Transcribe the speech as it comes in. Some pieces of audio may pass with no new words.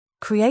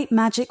Create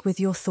Magic with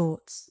Your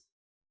Thoughts.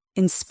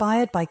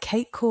 Inspired by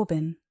Kate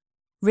Corbin.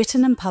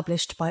 Written and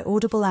published by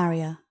Audible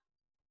Aria.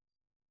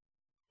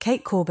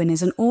 Kate Corbin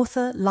is an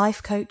author,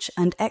 life coach,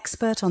 and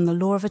expert on the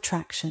law of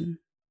attraction.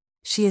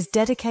 She is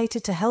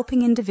dedicated to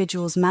helping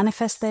individuals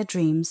manifest their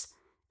dreams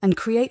and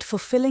create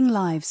fulfilling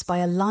lives by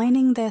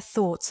aligning their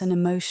thoughts and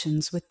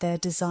emotions with their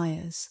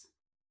desires.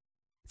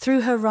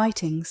 Through her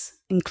writings,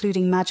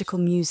 including magical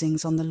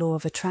musings on the law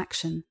of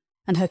attraction,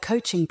 and her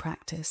coaching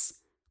practice,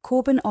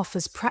 Corbin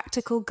offers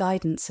practical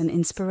guidance and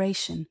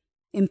inspiration,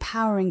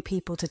 empowering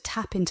people to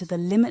tap into the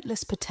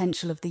limitless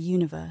potential of the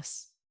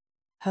universe.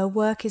 Her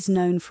work is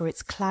known for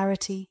its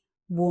clarity,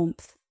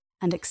 warmth,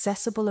 and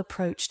accessible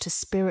approach to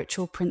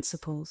spiritual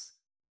principles,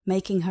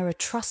 making her a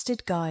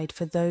trusted guide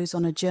for those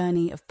on a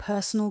journey of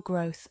personal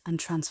growth and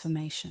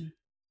transformation.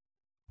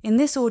 In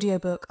this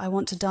audiobook, I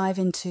want to dive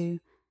into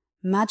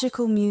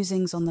Magical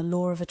Musings on the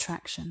Law of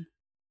Attraction.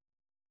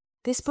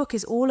 This book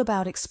is all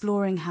about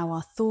exploring how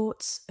our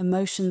thoughts,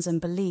 emotions,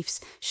 and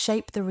beliefs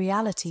shape the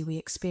reality we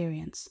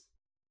experience.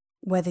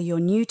 Whether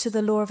you're new to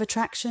the law of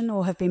attraction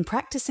or have been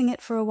practicing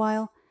it for a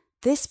while,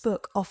 this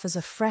book offers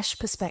a fresh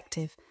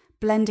perspective,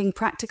 blending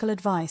practical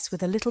advice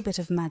with a little bit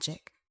of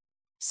magic.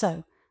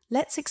 So,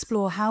 let's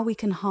explore how we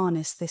can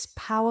harness this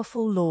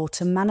powerful law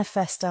to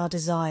manifest our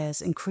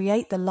desires and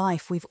create the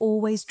life we've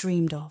always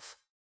dreamed of.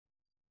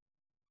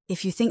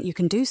 If you think you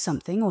can do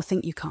something or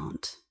think you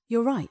can't,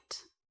 you're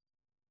right.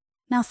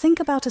 Now think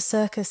about a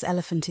circus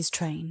elephant is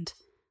trained.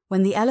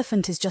 When the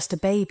elephant is just a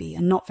baby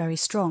and not very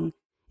strong,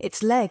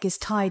 its leg is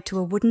tied to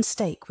a wooden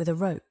stake with a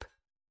rope.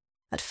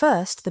 At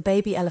first, the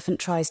baby elephant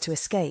tries to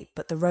escape,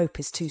 but the rope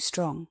is too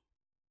strong.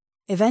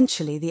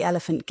 Eventually, the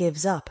elephant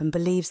gives up and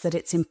believes that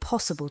it's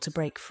impossible to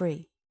break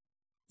free.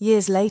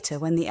 Years later,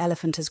 when the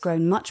elephant has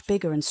grown much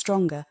bigger and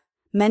stronger,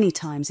 many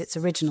times its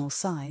original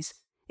size,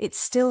 it's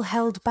still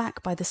held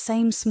back by the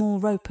same small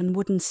rope and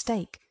wooden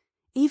stake,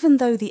 even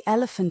though the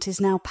elephant is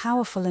now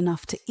powerful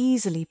enough to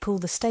easily pull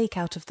the stake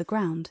out of the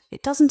ground.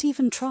 It doesn't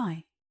even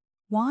try.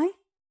 Why?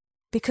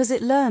 Because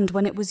it learned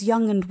when it was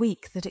young and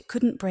weak that it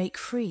couldn't break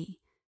free.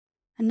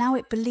 And now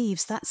it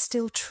believes that's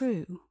still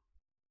true.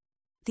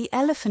 The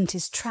elephant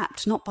is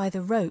trapped not by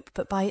the rope,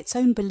 but by its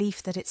own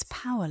belief that it's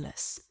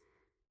powerless.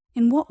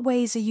 In what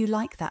ways are you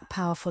like that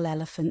powerful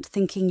elephant,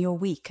 thinking you're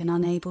weak and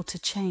unable to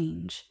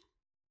change?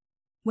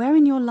 Where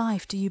in your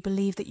life do you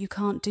believe that you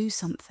can't do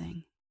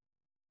something?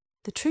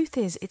 The truth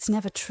is, it's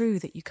never true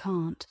that you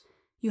can't.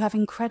 You have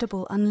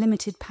incredible,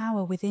 unlimited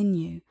power within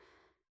you.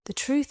 The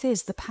truth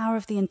is, the power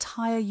of the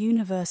entire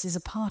universe is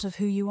a part of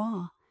who you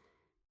are.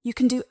 You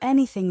can do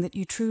anything that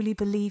you truly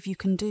believe you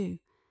can do.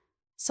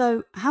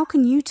 So, how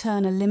can you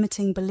turn a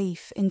limiting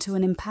belief into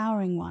an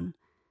empowering one?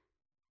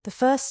 The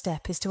first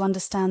step is to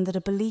understand that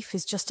a belief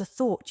is just a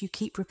thought you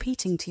keep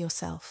repeating to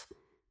yourself.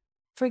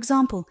 For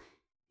example,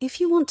 if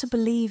you want to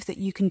believe that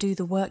you can do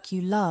the work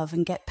you love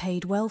and get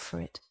paid well for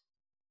it,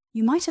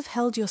 you might have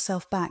held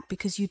yourself back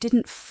because you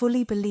didn't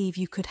fully believe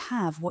you could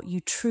have what you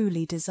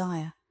truly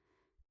desire.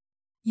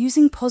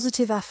 Using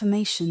positive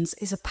affirmations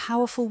is a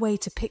powerful way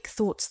to pick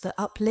thoughts that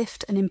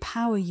uplift and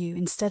empower you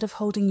instead of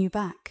holding you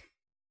back.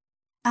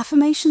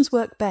 Affirmations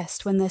work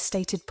best when they're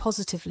stated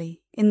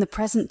positively, in the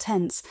present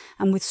tense,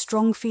 and with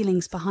strong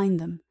feelings behind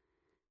them.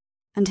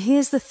 And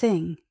here's the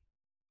thing.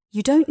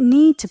 You don't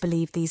need to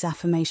believe these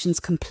affirmations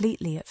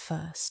completely at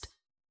first.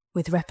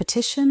 With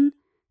repetition,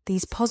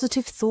 these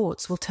positive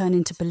thoughts will turn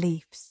into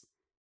beliefs,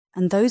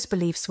 and those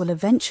beliefs will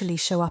eventually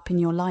show up in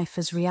your life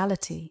as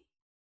reality.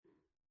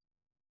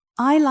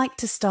 I like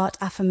to start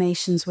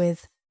affirmations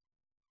with,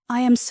 I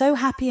am so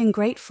happy and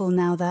grateful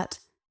now that,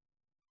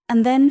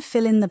 and then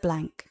fill in the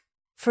blank.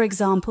 For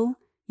example,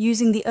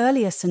 using the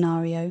earlier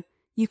scenario,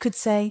 you could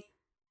say,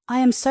 I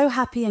am so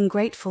happy and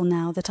grateful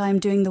now that I am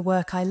doing the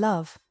work I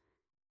love.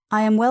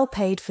 I am well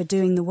paid for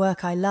doing the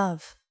work I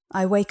love.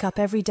 I wake up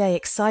every day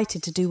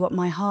excited to do what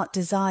my heart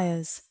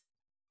desires.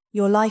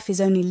 Your life is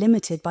only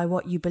limited by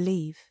what you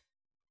believe.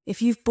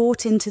 If you've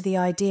bought into the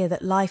idea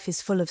that life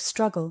is full of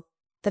struggle,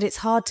 that it's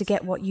hard to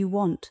get what you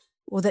want,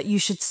 or that you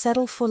should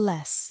settle for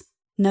less,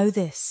 know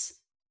this.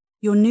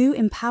 Your new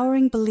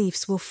empowering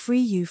beliefs will free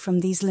you from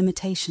these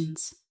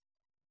limitations.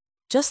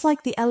 Just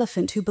like the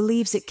elephant who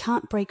believes it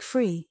can't break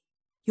free,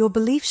 your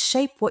beliefs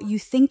shape what you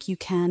think you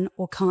can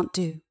or can't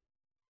do.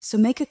 So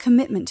make a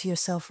commitment to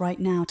yourself right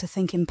now to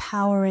think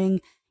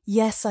empowering,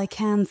 yes I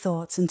can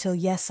thoughts until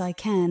yes I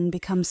can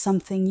becomes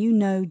something you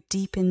know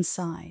deep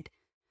inside.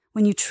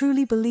 When you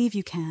truly believe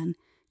you can,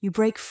 you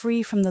break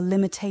free from the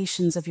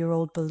limitations of your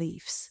old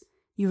beliefs.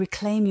 You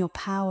reclaim your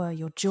power,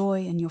 your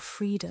joy, and your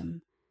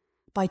freedom.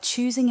 By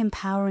choosing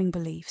empowering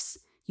beliefs,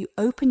 you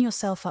open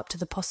yourself up to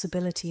the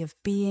possibility of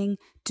being,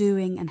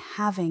 doing, and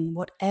having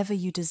whatever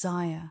you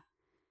desire.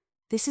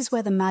 This is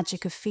where the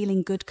magic of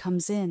feeling good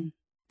comes in.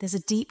 There's a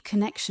deep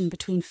connection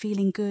between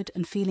feeling good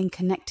and feeling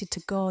connected to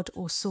God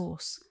or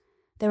Source.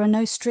 There are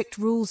no strict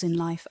rules in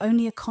life,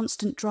 only a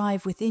constant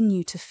drive within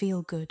you to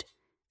feel good.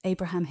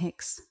 Abraham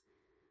Hicks.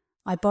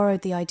 I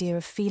borrowed the idea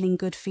of feeling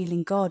good,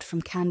 feeling God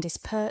from Candice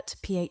Pert,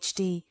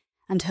 PhD,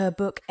 and her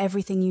book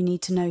Everything You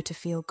Need to Know to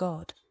Feel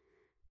God.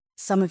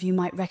 Some of you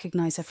might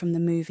recognize her from the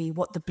movie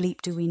What the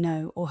Bleep Do We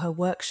Know, or her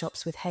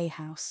workshops with Hay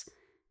House.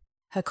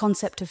 Her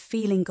concept of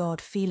feeling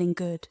God, feeling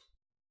good,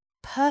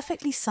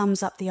 perfectly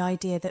sums up the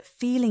idea that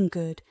feeling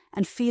good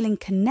and feeling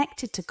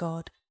connected to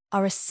God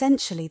are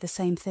essentially the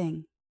same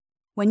thing.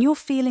 When you're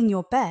feeling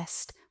your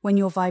best, when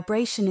your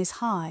vibration is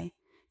high,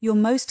 you're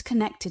most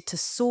connected to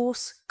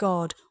Source,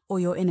 God, or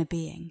your inner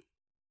being.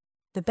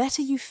 The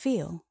better you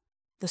feel,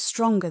 the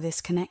stronger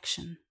this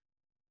connection.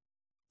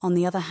 On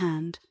the other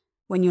hand,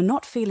 when you're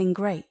not feeling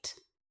great,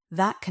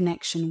 that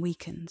connection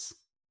weakens.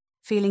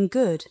 Feeling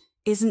good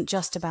isn't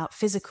just about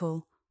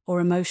physical or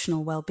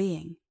emotional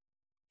well-being.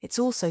 It's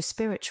also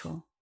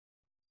spiritual.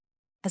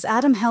 As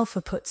Adam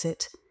Helfer puts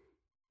it,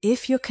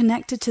 if you're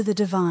connected to the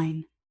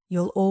divine,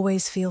 you'll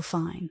always feel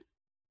fine.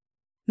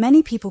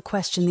 Many people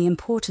question the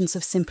importance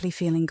of simply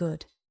feeling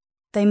good.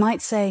 They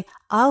might say,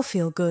 I'll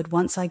feel good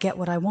once I get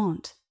what I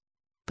want.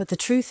 But the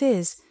truth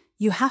is,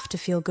 you have to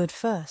feel good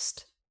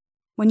first.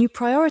 When you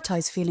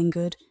prioritize feeling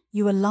good,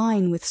 you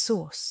align with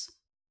Source.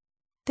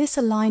 This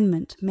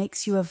alignment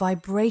makes you a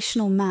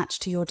vibrational match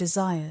to your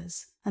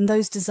desires, and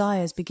those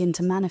desires begin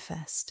to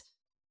manifest.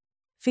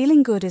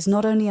 Feeling good is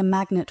not only a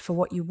magnet for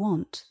what you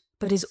want,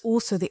 but is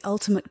also the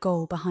ultimate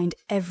goal behind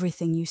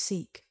everything you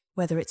seek,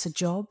 whether it's a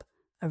job,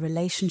 a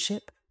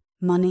relationship,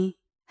 money,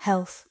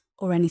 health,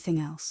 or anything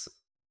else.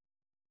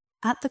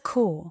 At the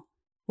core,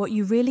 what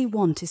you really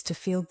want is to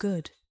feel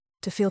good,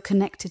 to feel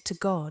connected to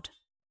God.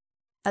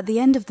 At the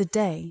end of the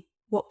day,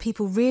 what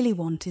people really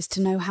want is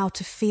to know how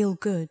to feel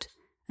good,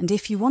 and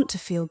if you want to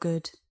feel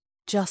good,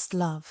 just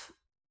love.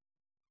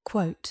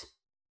 Quote,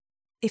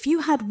 if you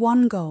had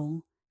one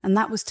goal, and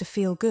that was to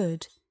feel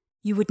good,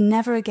 you would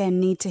never again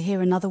need to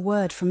hear another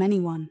word from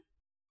anyone.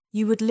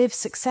 You would live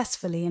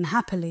successfully and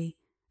happily,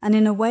 and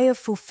in a way of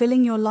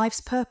fulfilling your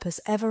life's purpose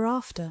ever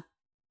after.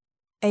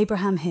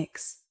 Abraham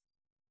Hicks.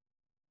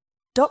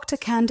 Dr.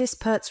 Candice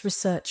Pert's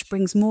research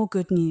brings more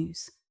good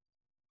news.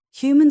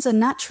 Humans are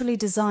naturally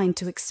designed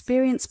to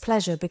experience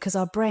pleasure because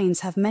our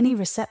brains have many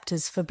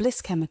receptors for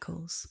bliss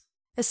chemicals,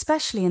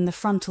 especially in the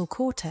frontal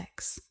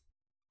cortex.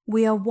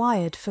 We are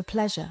wired for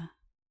pleasure.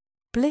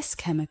 Bliss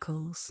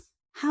chemicals.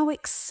 How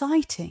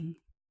exciting!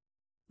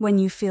 When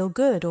you feel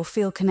good or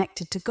feel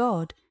connected to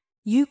God,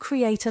 you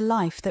create a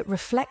life that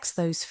reflects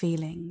those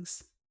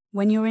feelings.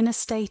 When you're in a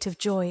state of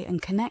joy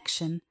and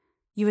connection,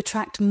 you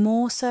attract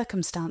more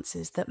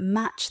circumstances that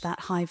match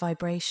that high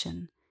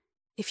vibration.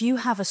 If you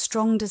have a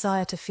strong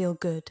desire to feel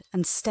good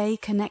and stay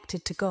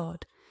connected to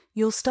God,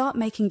 you'll start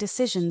making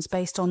decisions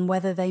based on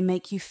whether they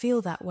make you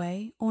feel that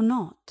way or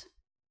not.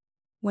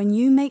 When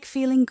you make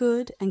feeling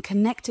good and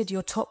connected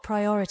your top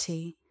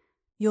priority,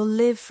 you'll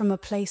live from a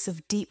place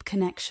of deep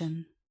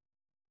connection.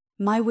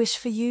 My wish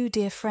for you,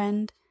 dear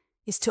friend,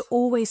 is to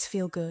always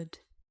feel good,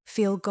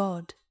 feel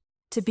God,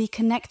 to be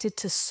connected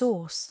to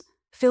Source,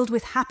 filled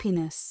with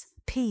happiness,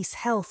 peace,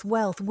 health,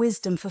 wealth,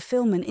 wisdom,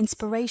 fulfillment,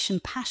 inspiration,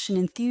 passion,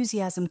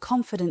 enthusiasm,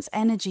 confidence,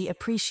 energy,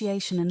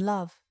 appreciation, and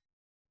love.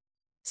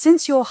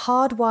 Since you're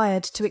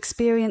hardwired to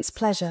experience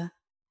pleasure,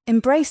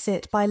 embrace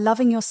it by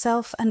loving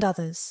yourself and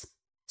others.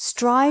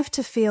 Strive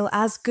to feel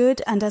as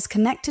good and as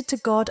connected to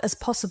God as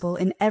possible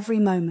in every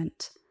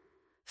moment.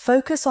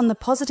 Focus on the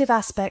positive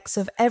aspects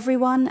of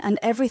everyone and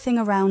everything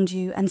around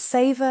you and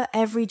savor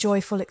every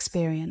joyful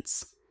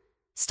experience.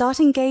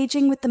 Start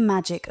engaging with the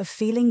magic of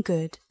feeling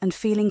good and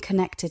feeling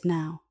connected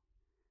now.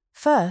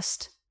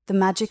 First, the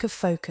magic of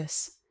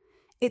focus.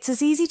 It's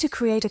as easy to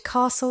create a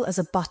castle as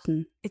a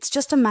button. It's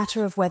just a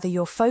matter of whether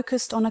you're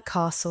focused on a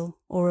castle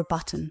or a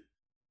button.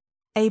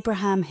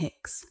 Abraham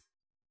Hicks.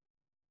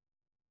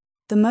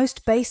 The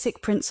most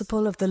basic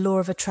principle of the law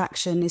of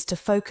attraction is to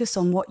focus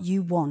on what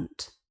you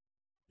want,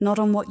 not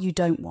on what you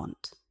don't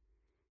want.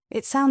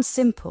 It sounds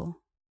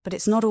simple, but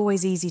it's not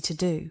always easy to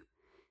do.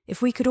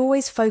 If we could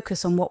always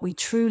focus on what we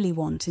truly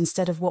want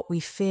instead of what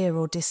we fear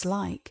or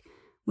dislike,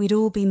 we'd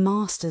all be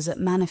masters at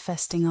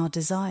manifesting our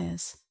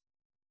desires.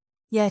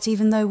 Yet,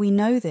 even though we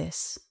know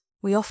this,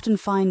 we often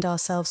find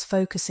ourselves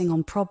focusing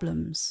on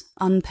problems,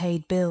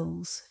 unpaid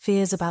bills,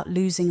 fears about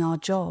losing our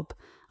job,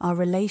 our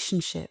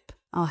relationship,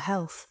 our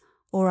health,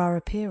 or our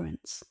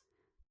appearance.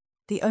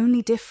 The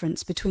only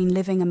difference between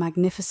living a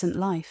magnificent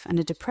life and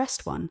a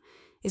depressed one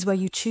is where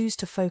you choose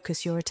to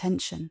focus your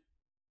attention.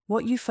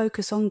 What you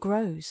focus on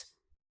grows.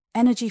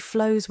 Energy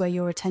flows where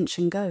your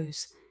attention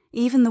goes.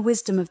 Even the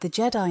wisdom of the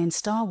Jedi in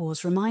Star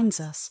Wars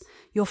reminds us,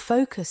 your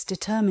focus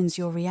determines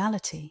your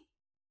reality.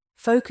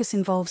 Focus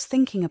involves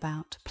thinking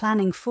about,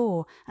 planning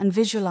for, and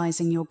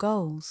visualizing your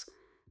goals.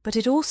 But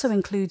it also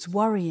includes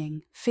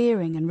worrying,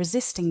 fearing, and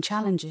resisting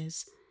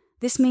challenges.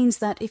 This means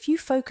that if you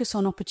focus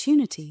on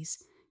opportunities,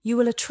 you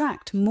will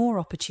attract more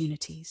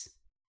opportunities.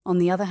 On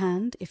the other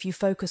hand, if you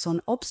focus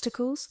on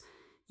obstacles,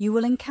 you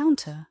will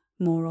encounter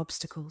more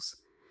obstacles.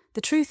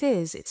 The truth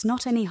is, it's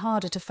not any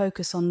harder to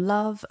focus on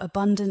love,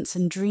 abundance,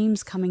 and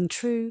dreams coming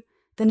true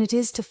than it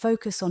is to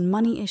focus on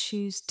money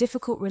issues,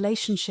 difficult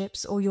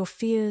relationships, or your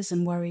fears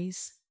and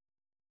worries.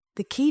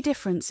 The key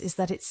difference is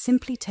that it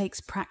simply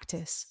takes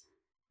practice.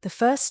 The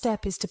first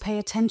step is to pay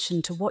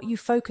attention to what you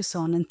focus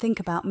on and think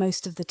about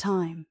most of the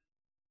time.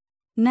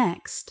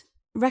 Next,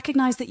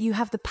 recognize that you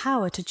have the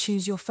power to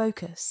choose your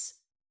focus.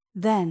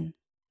 Then,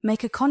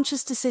 make a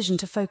conscious decision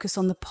to focus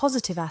on the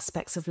positive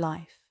aspects of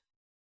life.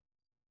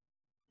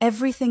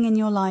 Everything in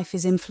your life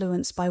is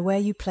influenced by where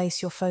you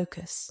place your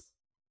focus.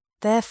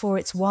 Therefore,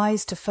 it's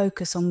wise to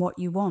focus on what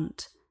you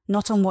want,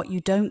 not on what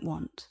you don't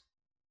want.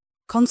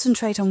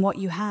 Concentrate on what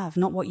you have,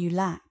 not what you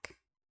lack.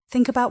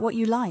 Think about what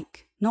you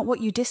like, not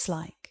what you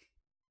dislike.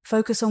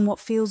 Focus on what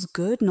feels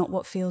good, not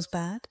what feels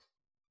bad.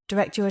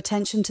 Direct your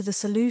attention to the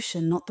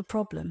solution, not the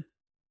problem.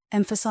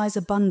 Emphasize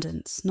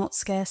abundance, not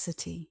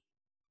scarcity.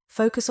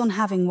 Focus on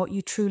having what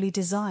you truly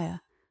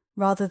desire,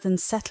 rather than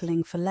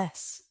settling for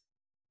less.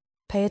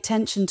 Pay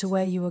attention to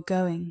where you are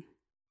going,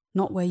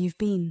 not where you've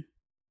been.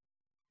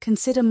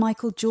 Consider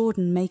Michael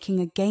Jordan making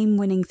a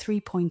game-winning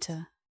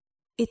three-pointer,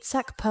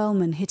 Itzhak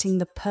Perlman hitting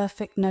the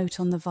perfect note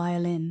on the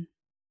violin,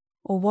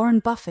 or Warren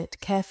Buffett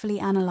carefully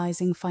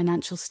analyzing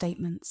financial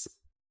statements.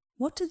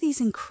 What do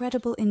these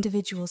incredible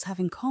individuals have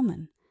in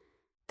common?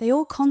 They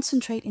all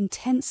concentrate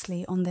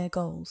intensely on their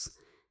goals.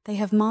 They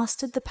have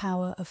mastered the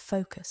power of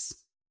focus.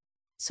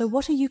 So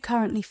what are you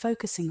currently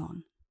focusing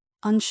on?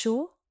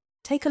 Unsure?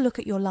 Take a look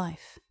at your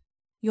life.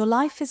 Your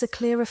life is a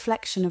clear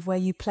reflection of where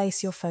you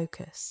place your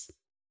focus.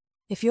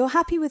 If you're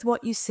happy with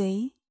what you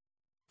see,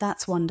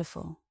 that's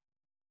wonderful.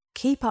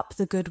 Keep up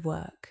the good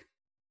work.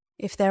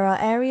 If there are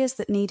areas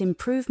that need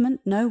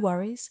improvement, no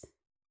worries.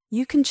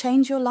 You can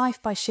change your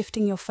life by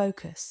shifting your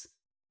focus.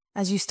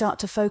 As you start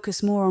to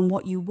focus more on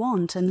what you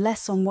want and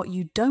less on what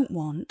you don't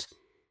want,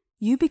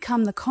 you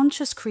become the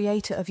conscious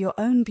creator of your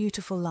own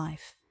beautiful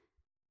life.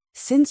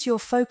 Since your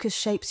focus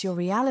shapes your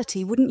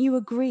reality, wouldn't you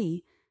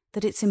agree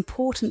that it's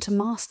important to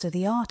master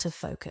the art of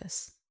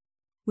focus?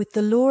 With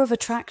the law of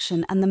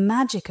attraction and the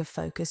magic of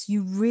focus,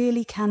 you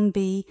really can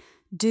be,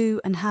 do,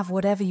 and have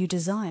whatever you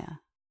desire.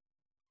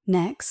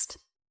 Next,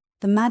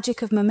 the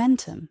magic of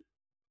momentum.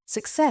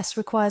 Success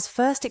requires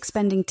first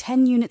expending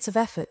 10 units of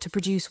effort to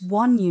produce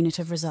 1 unit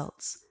of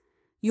results.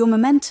 Your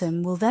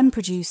momentum will then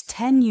produce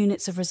 10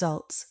 units of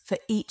results for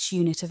each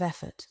unit of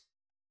effort.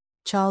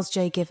 Charles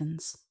J.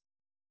 Givens.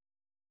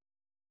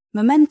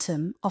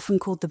 Momentum, often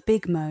called the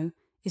Big Mo,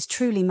 is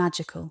truly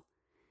magical.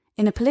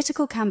 In a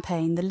political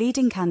campaign, the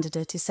leading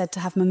candidate is said to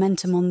have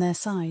momentum on their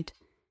side.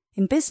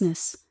 In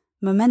business,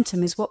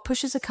 momentum is what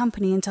pushes a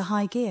company into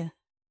high gear.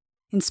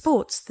 In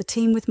sports, the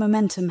team with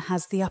momentum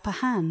has the upper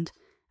hand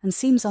and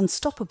seems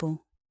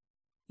unstoppable.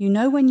 You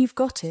know when you've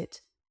got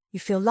it, you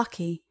feel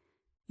lucky,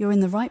 you're in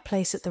the right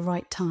place at the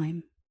right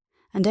time,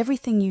 and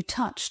everything you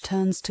touch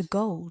turns to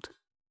gold.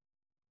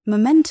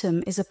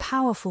 Momentum is a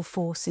powerful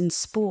force in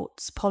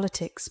sports,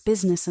 politics,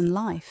 business, and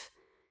life.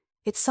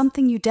 It's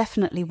something you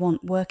definitely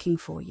want working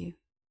for you.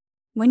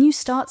 When you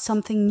start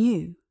something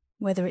new,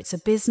 whether it's a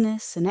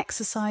business, an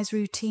exercise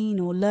routine,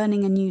 or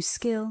learning a new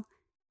skill,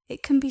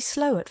 it can be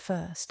slow at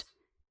first.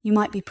 You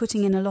might be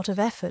putting in a lot of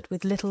effort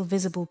with little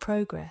visible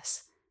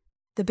progress.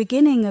 The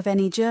beginning of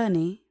any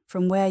journey,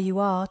 from where you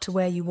are to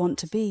where you want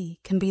to be,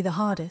 can be the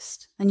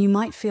hardest, and you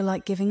might feel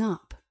like giving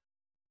up.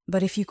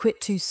 But if you quit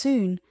too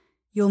soon,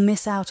 you'll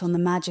miss out on the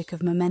magic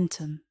of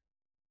momentum.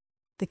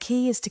 The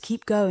key is to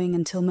keep going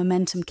until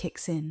momentum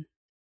kicks in.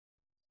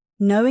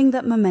 Knowing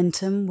that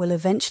momentum will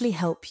eventually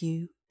help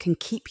you can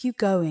keep you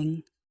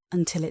going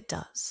until it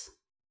does.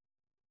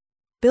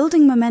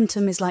 Building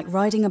momentum is like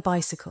riding a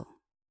bicycle.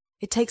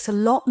 It takes a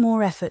lot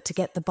more effort to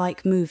get the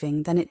bike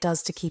moving than it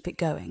does to keep it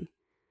going.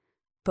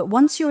 But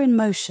once you're in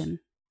motion,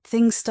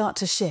 things start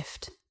to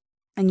shift,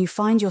 and you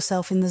find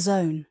yourself in the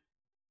zone.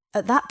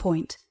 At that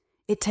point,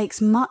 it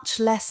takes much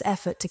less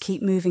effort to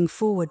keep moving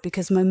forward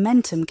because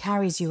momentum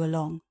carries you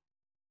along.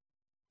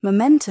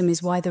 Momentum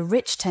is why the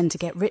rich tend to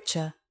get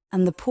richer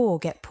and the poor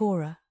get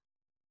poorer.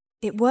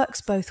 It works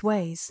both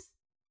ways.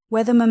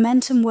 Whether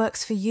momentum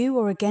works for you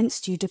or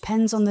against you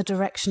depends on the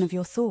direction of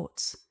your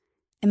thoughts.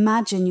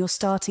 Imagine you're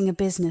starting a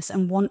business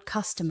and want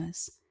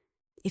customers.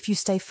 If you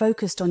stay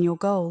focused on your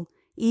goal,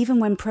 even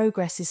when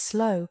progress is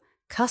slow,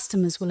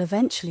 customers will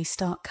eventually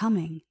start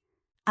coming.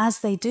 As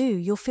they do,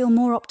 you'll feel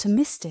more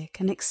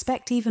optimistic and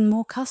expect even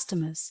more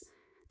customers.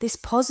 This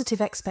positive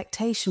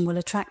expectation will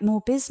attract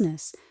more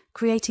business,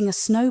 creating a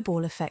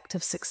snowball effect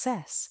of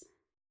success.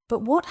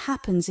 But what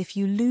happens if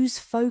you lose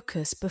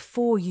focus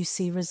before you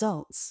see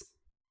results?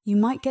 You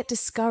might get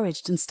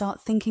discouraged and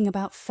start thinking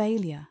about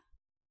failure.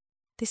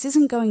 This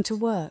isn't going to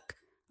work.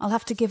 I'll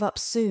have to give up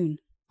soon.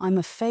 I'm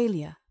a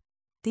failure.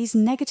 These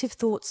negative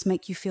thoughts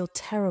make you feel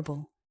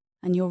terrible,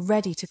 and you're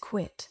ready to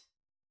quit.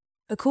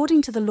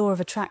 According to the law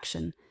of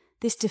attraction,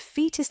 this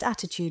defeatist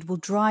attitude will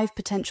drive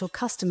potential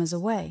customers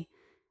away,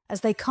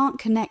 as they can't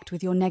connect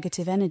with your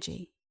negative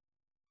energy.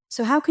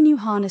 So how can you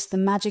harness the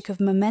magic of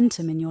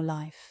momentum in your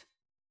life?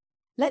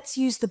 Let's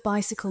use the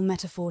bicycle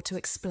metaphor to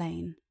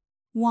explain.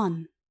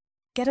 1.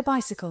 Get a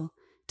bicycle.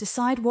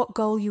 Decide what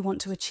goal you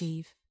want to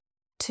achieve.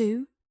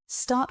 2.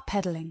 Start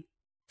pedaling.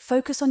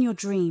 Focus on your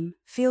dream,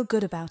 feel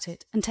good about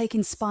it, and take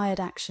inspired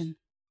action.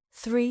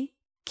 3.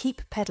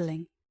 Keep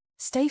pedaling.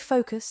 Stay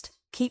focused,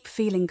 keep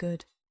feeling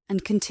good.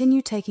 and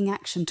continue taking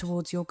action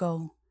towards your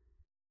goal.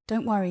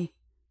 Don't worry,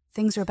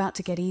 things are about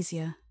to get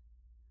easier.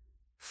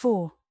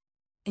 4.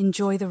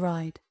 Enjoy the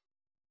ride.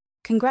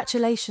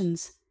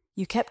 Congratulations,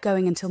 you kept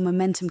going until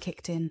momentum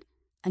kicked in,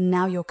 and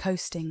now you're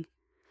coasting,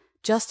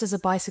 just as a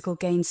bicycle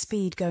gains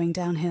speed going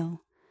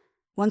downhill.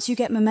 Once you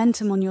get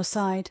momentum on your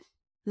side,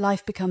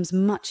 life becomes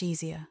much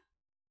easier.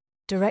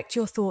 Direct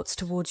your thoughts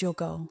towards your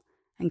goal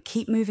and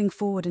keep moving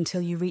forward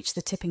until you reach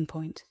the tipping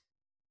point.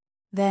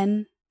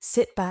 Then,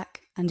 sit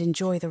back and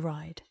enjoy the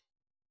ride.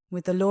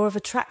 With the law of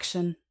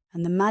attraction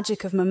and the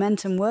magic of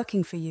momentum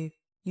working for you,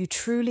 you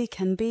truly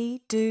can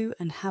be, do,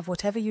 and have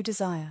whatever you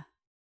desire.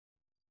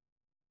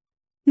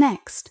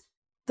 Next,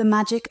 the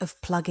magic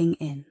of plugging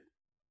in.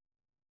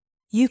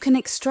 You can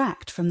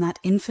extract from that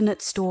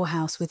infinite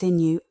storehouse within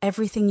you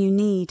everything you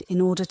need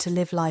in order to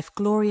live life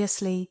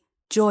gloriously,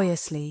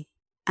 joyously,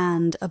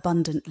 and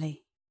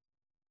abundantly.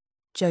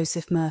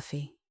 Joseph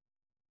Murphy.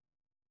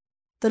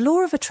 The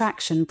law of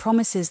attraction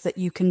promises that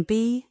you can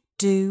be,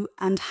 do,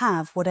 and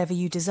have whatever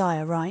you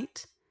desire,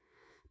 right?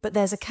 But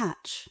there's a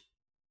catch.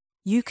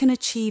 You can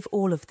achieve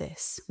all of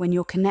this when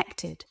you're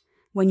connected,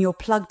 when you're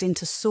plugged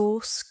into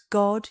Source,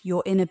 God,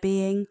 your inner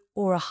being,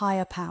 or a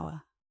higher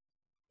power.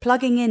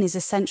 Plugging in is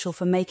essential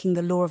for making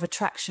the law of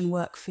attraction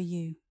work for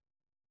you.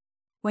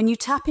 When you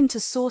tap into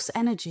Source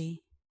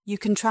energy, you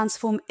can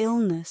transform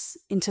illness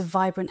into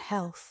vibrant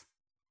health,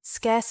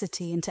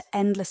 scarcity into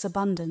endless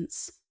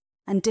abundance,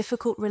 and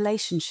difficult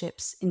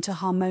relationships into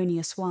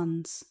harmonious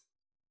ones.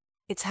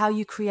 It's how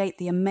you create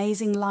the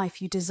amazing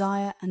life you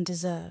desire and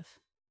deserve.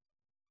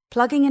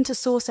 Plugging into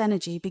Source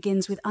energy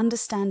begins with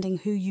understanding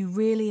who you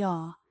really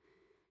are.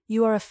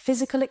 You are a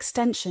physical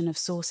extension of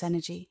Source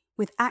energy,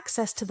 with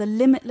access to the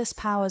limitless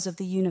powers of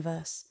the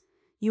universe.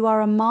 You are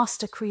a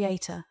master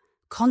creator,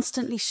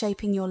 constantly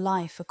shaping your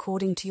life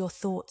according to your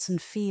thoughts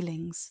and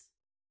feelings.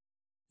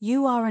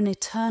 You are an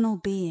eternal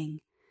being,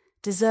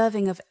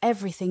 deserving of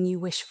everything you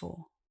wish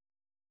for.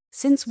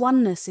 Since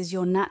oneness is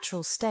your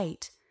natural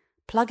state,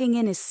 plugging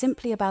in is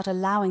simply about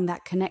allowing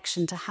that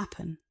connection to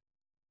happen.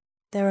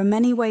 There are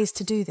many ways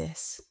to do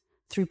this,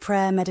 through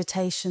prayer,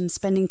 meditation,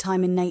 spending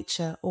time in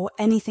nature, or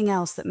anything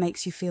else that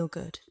makes you feel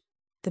good.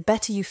 The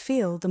better you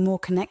feel, the more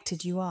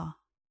connected you are.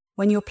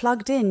 When you're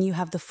plugged in, you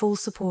have the full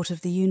support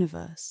of the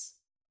universe.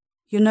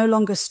 You're no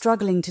longer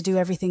struggling to do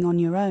everything on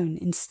your own.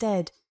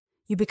 Instead,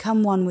 you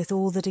become one with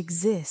all that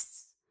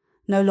exists,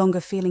 no longer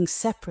feeling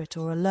separate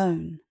or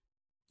alone.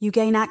 You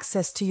gain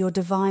access to your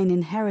divine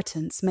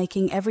inheritance,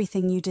 making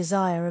everything you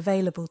desire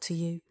available to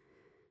you.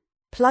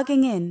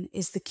 Plugging in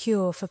is the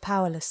cure for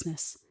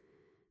powerlessness.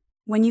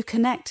 When you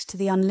connect to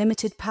the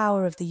unlimited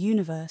power of the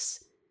universe,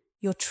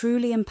 you're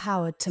truly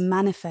empowered to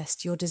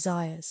manifest your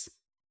desires.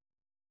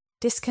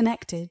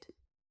 Disconnected,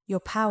 you're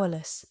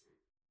powerless.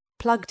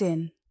 Plugged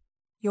in,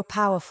 you're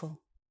powerful.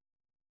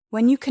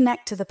 When you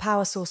connect to the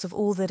power source of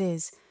all that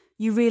is,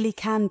 you really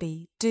can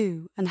be,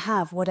 do, and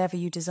have whatever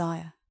you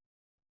desire.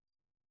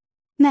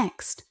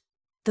 Next,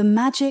 the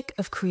magic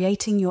of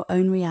creating your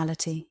own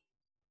reality.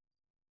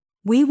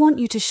 We want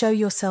you to show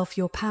yourself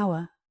your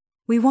power.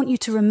 We want you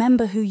to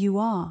remember who you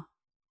are.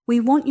 We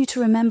want you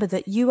to remember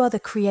that you are the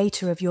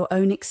creator of your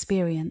own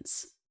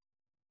experience.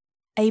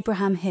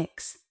 Abraham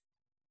Hicks.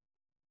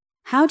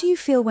 How do you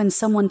feel when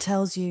someone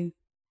tells you,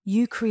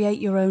 you create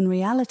your own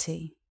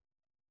reality?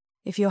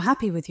 If you're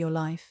happy with your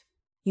life,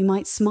 you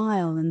might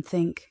smile and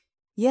think,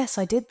 yes,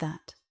 I did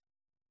that.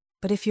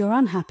 But if you're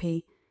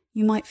unhappy,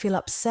 you might feel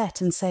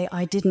upset and say,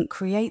 I didn't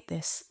create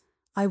this.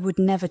 I would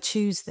never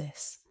choose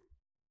this.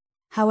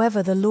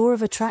 However, the law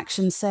of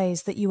attraction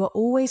says that you are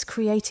always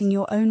creating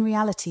your own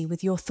reality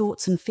with your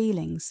thoughts and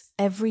feelings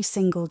every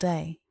single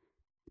day.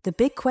 The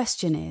big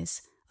question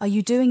is, are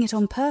you doing it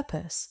on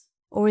purpose,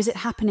 or is it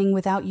happening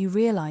without you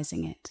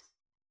realizing it?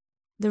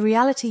 The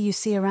reality you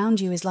see around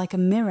you is like a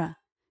mirror,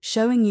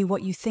 showing you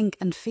what you think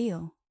and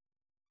feel.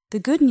 The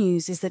good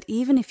news is that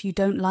even if you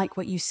don't like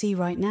what you see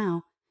right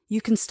now, you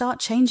can start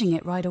changing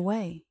it right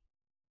away.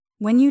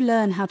 When you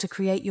learn how to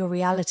create your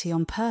reality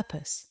on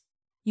purpose,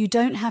 you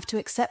don't have to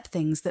accept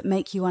things that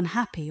make you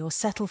unhappy or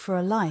settle for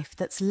a life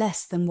that's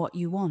less than what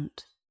you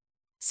want.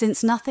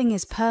 Since nothing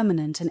is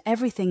permanent and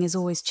everything is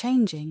always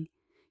changing,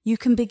 you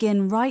can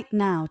begin right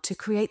now to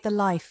create the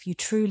life you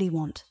truly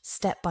want,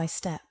 step by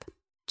step,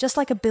 just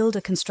like a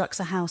builder constructs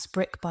a house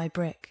brick by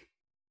brick.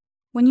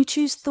 When you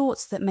choose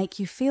thoughts that make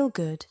you feel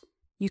good,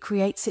 you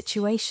create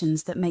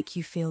situations that make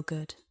you feel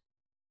good.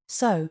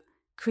 So,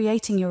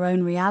 creating your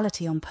own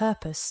reality on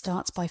purpose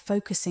starts by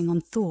focusing on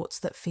thoughts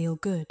that feel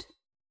good.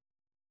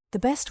 The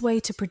best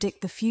way to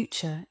predict the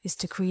future is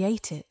to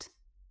create it.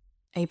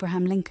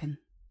 Abraham Lincoln.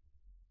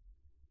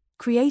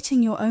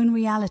 Creating your own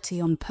reality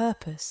on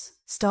purpose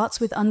starts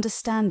with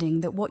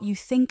understanding that what you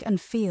think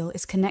and feel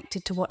is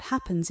connected to what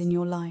happens in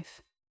your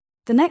life.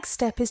 The next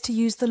step is to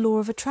use the law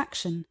of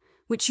attraction,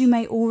 which you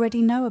may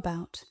already know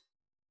about.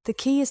 The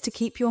key is to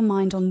keep your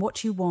mind on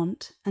what you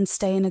want and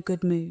stay in a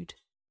good mood.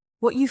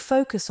 What you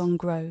focus on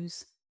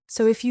grows,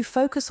 so if you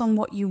focus on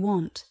what you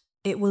want,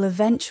 it will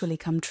eventually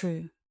come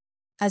true.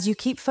 As you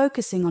keep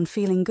focusing on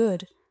feeling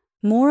good,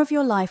 more of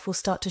your life will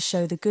start to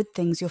show the good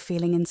things you're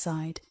feeling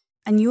inside,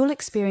 and you'll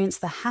experience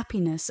the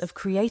happiness of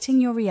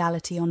creating your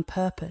reality on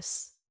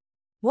purpose.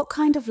 What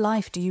kind of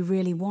life do you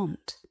really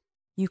want?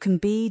 You can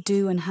be,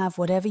 do, and have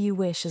whatever you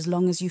wish as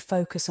long as you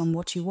focus on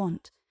what you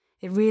want.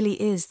 It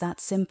really is that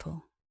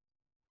simple.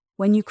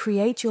 When you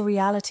create your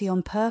reality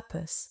on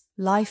purpose,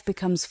 life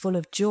becomes full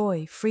of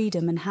joy,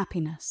 freedom, and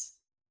happiness.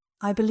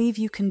 I believe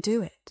you can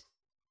do it,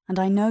 and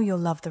I know you'll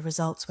love the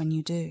results when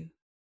you do.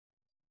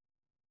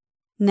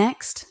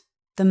 Next,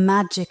 the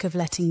magic of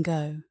letting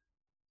go.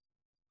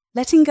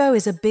 Letting go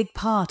is a big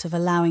part of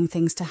allowing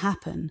things to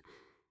happen,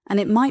 and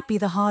it might be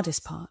the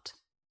hardest part.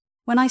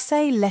 When I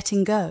say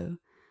letting go,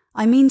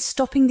 I mean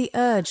stopping the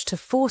urge to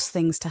force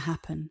things to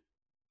happen.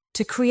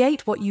 To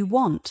create what you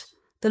want,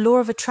 the law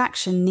of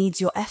attraction needs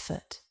your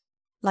effort,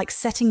 like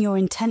setting your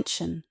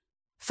intention,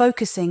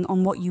 focusing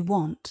on what you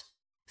want,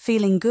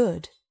 feeling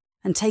good,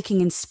 and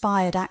taking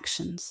inspired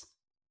actions.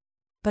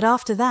 But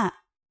after that,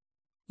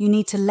 you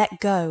need to let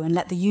go and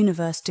let the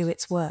universe do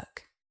its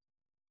work.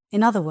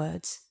 In other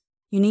words,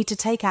 you need to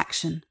take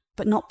action,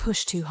 but not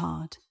push too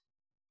hard.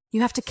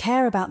 You have to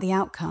care about the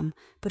outcome,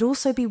 but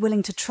also be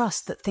willing to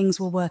trust that things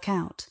will work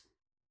out.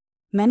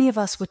 Many of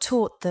us were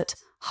taught that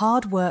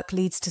hard work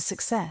leads to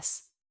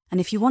success, and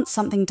if you want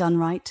something done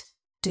right,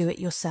 do it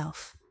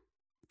yourself.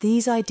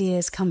 These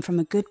ideas come from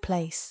a good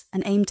place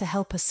and aim to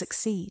help us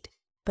succeed,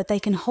 but they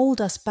can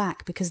hold us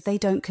back because they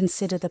don't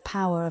consider the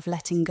power of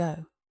letting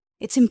go.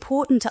 It's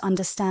important to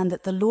understand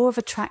that the law of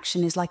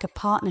attraction is like a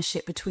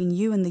partnership between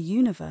you and the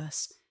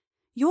universe.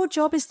 Your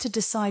job is to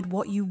decide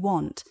what you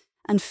want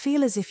and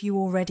feel as if you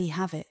already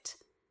have it.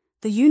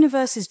 The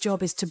universe's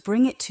job is to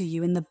bring it to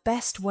you in the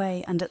best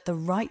way and at the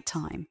right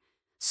time.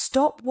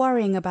 Stop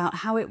worrying about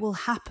how it will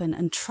happen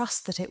and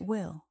trust that it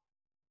will.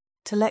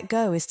 To let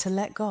go is to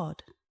let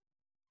God.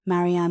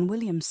 Marianne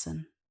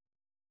Williamson.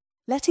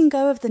 Letting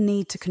go of the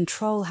need to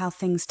control how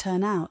things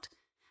turn out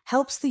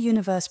helps the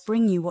universe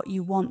bring you what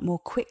you want more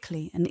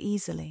quickly and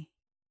easily.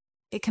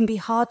 It can be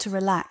hard to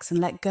relax and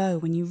let go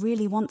when you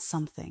really want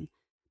something,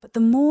 but the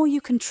more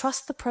you can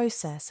trust the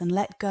process and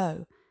let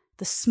go,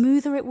 the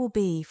smoother it will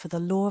be for the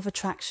law of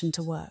attraction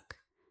to work.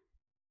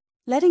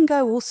 Letting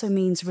go also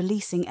means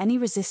releasing any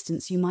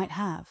resistance you might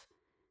have.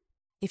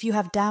 If you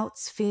have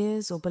doubts,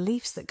 fears, or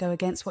beliefs that go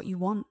against what you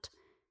want,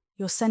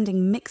 you're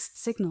sending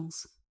mixed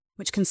signals,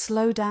 which can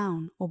slow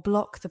down or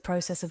block the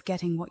process of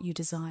getting what you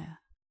desire.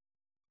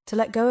 To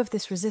let go of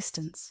this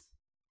resistance,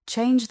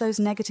 change those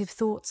negative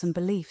thoughts and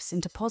beliefs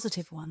into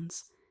positive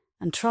ones,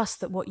 and trust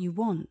that what you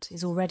want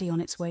is already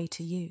on its way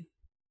to you.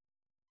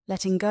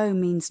 Letting go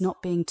means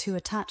not being too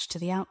attached to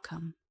the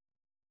outcome.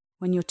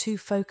 When you're too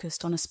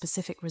focused on a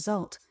specific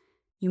result,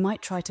 you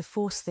might try to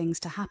force things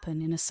to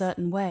happen in a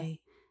certain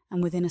way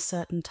and within a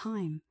certain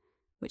time,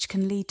 which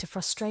can lead to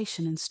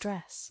frustration and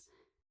stress.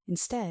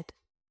 Instead,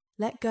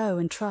 let go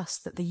and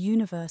trust that the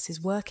universe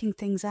is working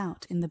things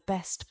out in the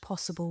best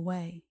possible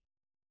way.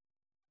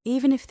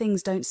 Even if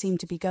things don't seem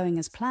to be going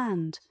as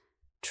planned,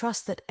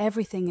 trust that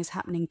everything is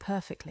happening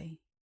perfectly.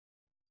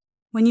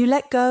 When you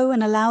let go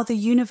and allow the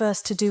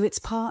universe to do its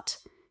part,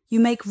 you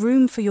make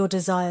room for your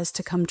desires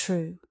to come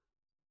true.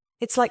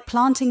 It's like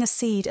planting a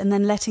seed and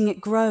then letting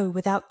it grow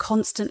without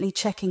constantly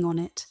checking on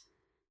it.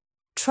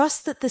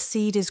 Trust that the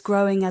seed is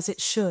growing as it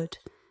should,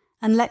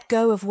 and let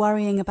go of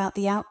worrying about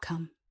the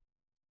outcome.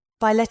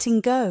 By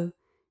letting go,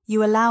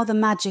 you allow the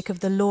magic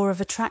of the law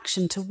of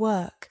attraction to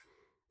work,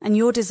 and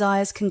your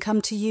desires can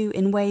come to you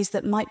in ways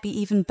that might be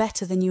even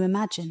better than you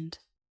imagined.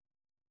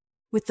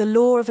 With the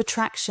law of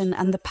attraction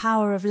and the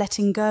power of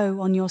letting go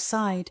on your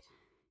side,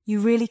 you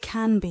really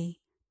can be,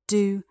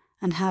 do,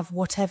 and have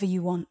whatever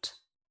you want.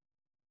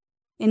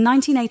 In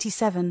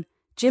 1987,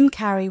 Jim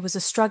Carrey was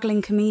a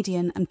struggling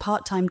comedian and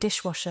part-time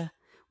dishwasher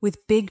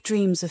with big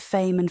dreams of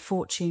fame and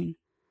fortune.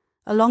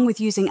 Along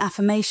with using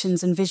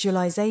affirmations and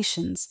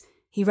visualizations,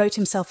 he wrote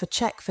himself a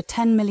check for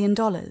 $10 million,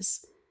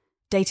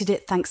 dated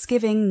it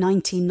Thanksgiving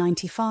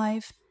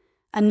 1995,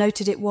 and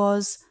noted it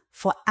was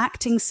for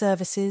acting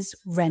services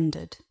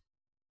rendered.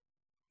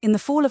 In the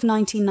fall of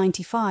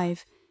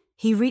 1995,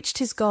 he reached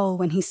his goal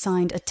when he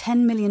signed a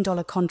 $10 million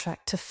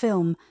contract to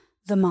film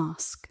The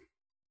Mask.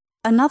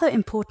 Another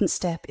important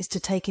step is to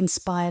take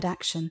inspired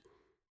action.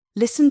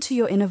 Listen to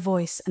your inner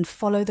voice and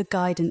follow the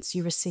guidance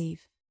you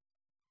receive.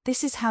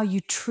 This is how you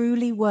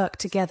truly work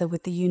together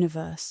with the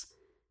universe.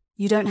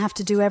 You don't have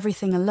to do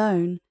everything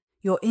alone.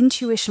 Your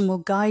intuition will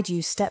guide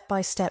you step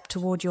by step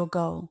toward your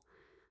goal.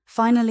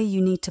 Finally,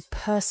 you need to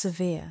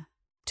persevere.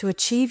 To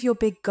achieve your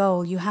big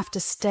goal, you have to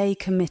stay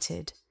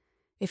committed.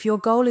 If your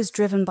goal is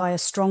driven by a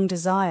strong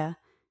desire,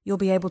 you'll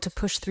be able to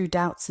push through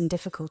doubts and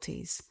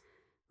difficulties.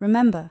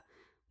 Remember,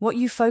 what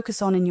you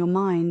focus on in your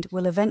mind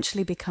will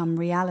eventually become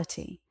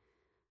reality.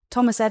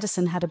 Thomas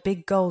Edison had a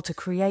big goal to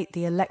create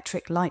the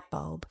electric light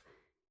bulb.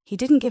 He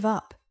didn't give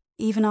up,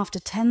 even after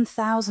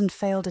 10,000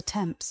 failed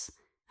attempts,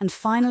 and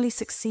finally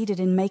succeeded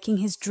in making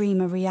his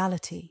dream a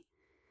reality.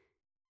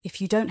 If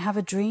you don't have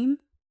a dream,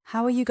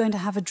 how are you going to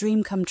have a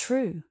dream come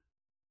true?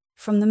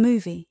 From the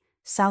movie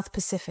South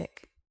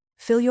Pacific,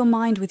 Fill your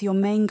mind with your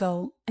main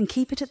goal and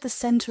keep it at the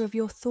center of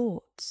your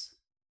thoughts.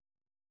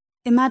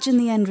 Imagine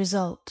the end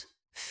result,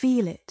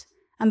 feel it,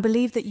 and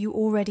believe that you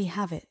already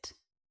have it.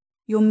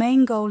 Your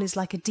main goal is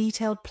like a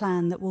detailed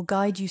plan that will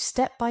guide you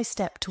step by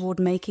step toward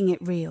making it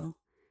real.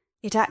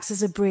 It acts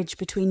as a bridge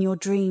between your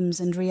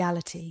dreams and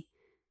reality.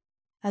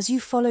 As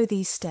you follow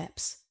these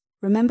steps,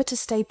 remember to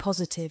stay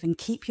positive and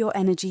keep your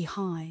energy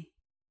high.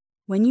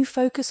 When you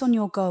focus on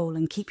your goal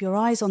and keep your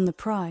eyes on the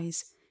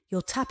prize,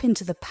 you'll tap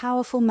into the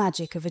powerful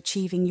magic of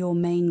achieving your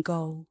main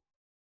goal.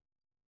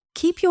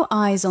 Keep your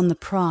eyes on the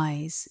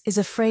prize is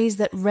a phrase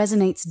that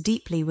resonates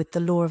deeply with the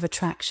law of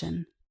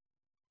attraction.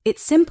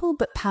 It's simple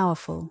but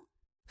powerful.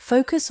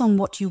 Focus on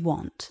what you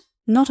want,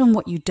 not on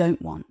what you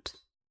don't want.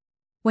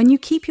 When you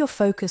keep your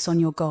focus on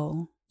your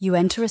goal, you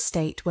enter a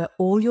state where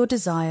all your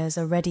desires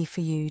are ready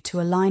for you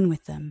to align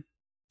with them.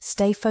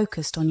 Stay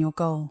focused on your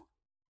goal.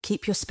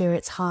 Keep your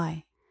spirits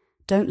high.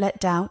 Don't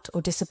let doubt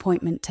or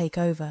disappointment take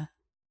over.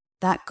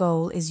 That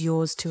goal is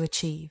yours to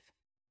achieve.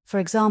 For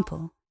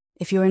example,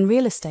 if you're in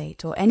real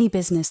estate or any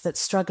business that's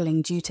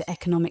struggling due to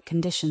economic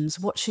conditions,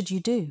 what should you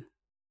do?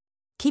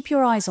 Keep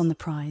your eyes on the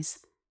prize.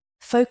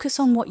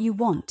 Focus on what you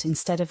want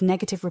instead of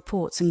negative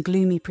reports and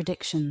gloomy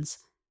predictions.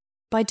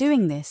 By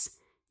doing this,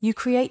 you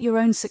create your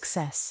own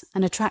success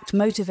and attract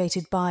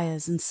motivated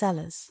buyers and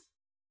sellers.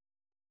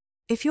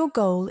 If your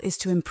goal is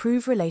to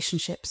improve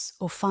relationships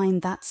or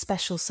find that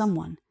special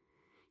someone,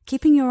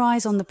 keeping your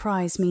eyes on the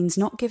prize means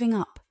not giving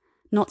up,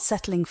 not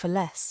settling for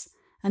less,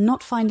 and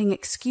not finding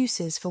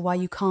excuses for why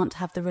you can't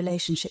have the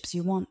relationships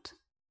you want.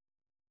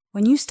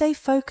 When you stay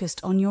focused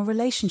on your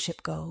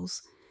relationship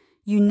goals,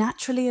 you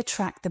naturally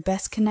attract the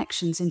best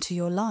connections into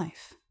your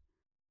life.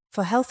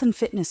 For health and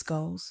fitness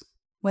goals,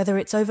 whether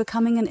it's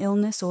overcoming an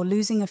illness or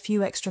losing a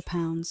few extra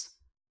pounds,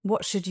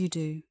 what should you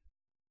do?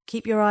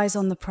 Keep your eyes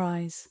on the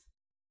prize.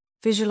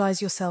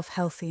 Visualize yourself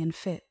healthy and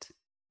fit.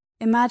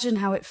 Imagine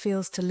how it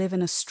feels to live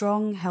in a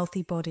strong,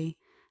 healthy body,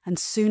 and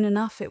soon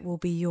enough it will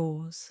be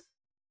yours.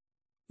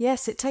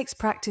 Yes, it takes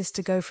practice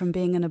to go from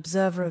being an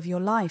observer of your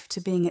life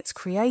to being its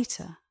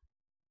creator.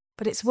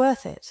 But it's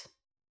worth it.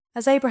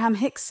 As Abraham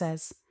Hicks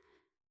says,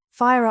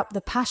 fire up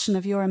the passion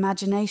of your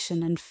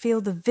imagination and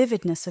feel the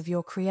vividness of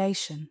your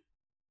creation.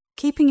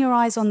 Keeping your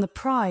eyes on the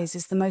prize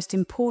is the most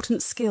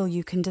important skill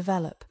you can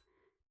develop.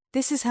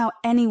 This is how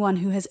anyone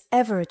who has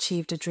ever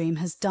achieved a dream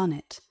has done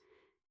it.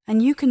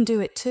 And you can do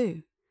it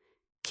too.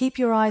 Keep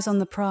your eyes on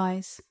the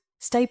prize,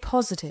 stay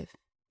positive,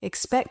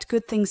 expect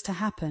good things to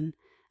happen,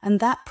 and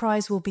that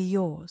prize will be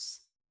yours.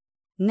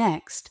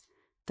 Next,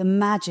 the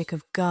magic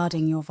of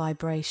guarding your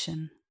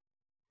vibration.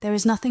 There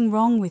is nothing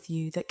wrong with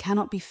you that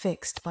cannot be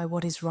fixed by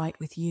what is right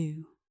with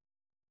you.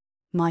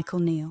 Michael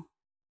Neal.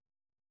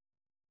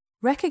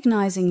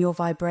 Recognizing your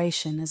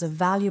vibration as a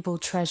valuable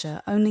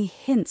treasure only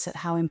hints at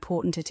how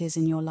important it is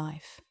in your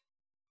life.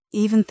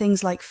 Even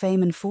things like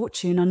fame and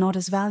fortune are not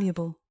as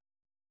valuable.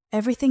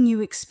 Everything you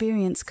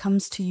experience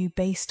comes to you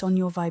based on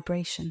your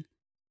vibration.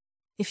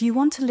 If you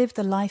want to live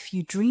the life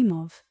you dream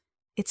of,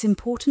 it's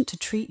important to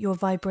treat your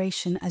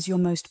vibration as your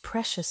most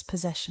precious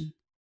possession.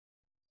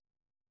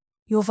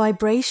 Your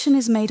vibration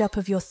is made up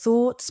of your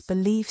thoughts,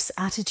 beliefs,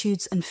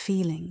 attitudes, and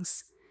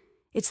feelings.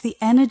 It's the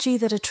energy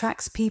that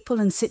attracts people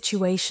and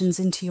situations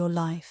into your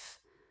life.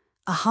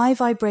 A high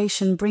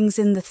vibration brings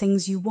in the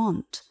things you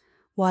want,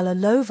 while a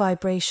low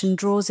vibration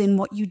draws in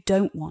what you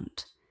don't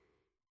want.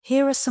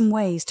 Here are some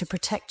ways to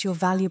protect your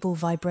valuable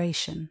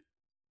vibration.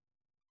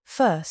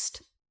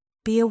 First,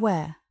 be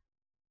aware.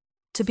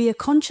 To be a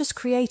conscious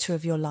creator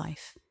of your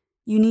life,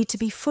 you need to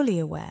be fully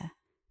aware,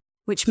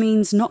 which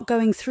means not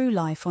going through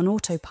life on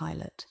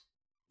autopilot.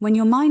 When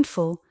you're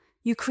mindful,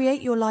 you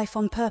create your life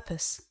on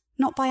purpose,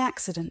 not by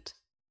accident.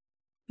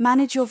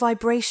 Manage your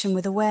vibration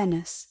with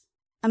awareness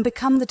and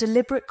become the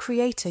deliberate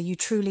creator you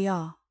truly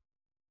are.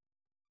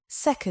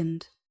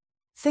 Second,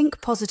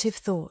 think positive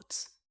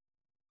thoughts.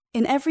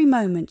 In every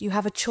moment you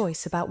have a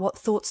choice about what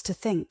thoughts to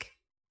think,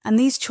 and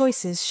these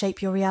choices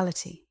shape your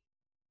reality.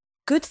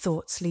 Good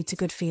thoughts lead to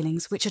good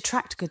feelings, which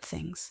attract good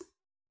things.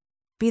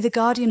 Be the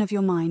guardian of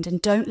your mind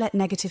and don't let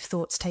negative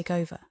thoughts take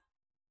over.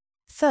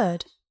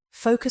 Third,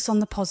 focus on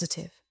the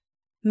positive.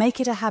 Make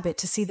it a habit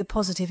to see the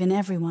positive in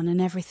everyone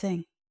and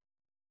everything.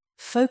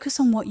 Focus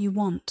on what you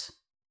want,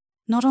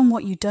 not on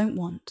what you don't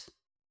want.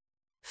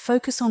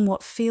 Focus on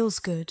what feels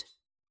good,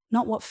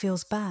 not what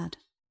feels bad.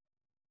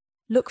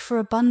 Look for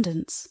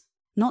abundance,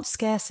 not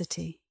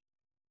scarcity.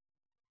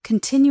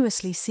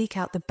 Continuously seek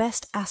out the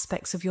best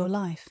aspects of your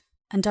life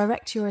and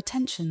direct your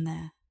attention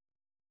there.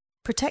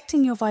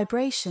 Protecting your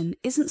vibration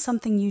isn't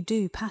something you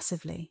do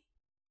passively.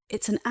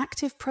 It's an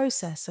active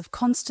process of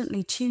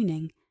constantly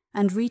tuning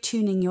and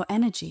retuning your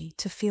energy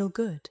to feel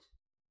good.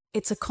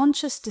 It's a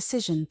conscious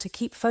decision to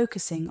keep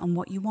focusing on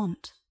what you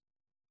want.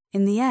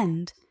 In the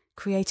end,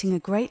 creating a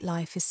great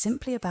life is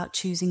simply about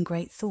choosing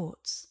great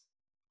thoughts.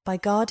 By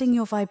guarding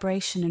your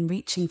vibration and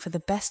reaching for the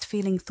best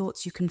feeling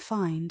thoughts you can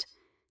find,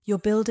 you're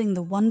building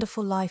the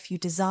wonderful life you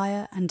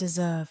desire and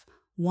deserve,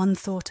 one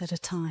thought at a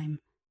time.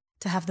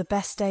 To have the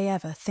best day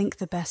ever, think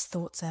the best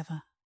thoughts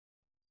ever.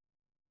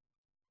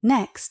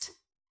 Next,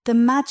 the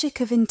magic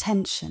of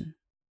intention.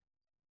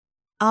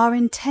 Our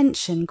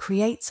intention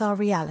creates our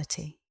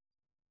reality.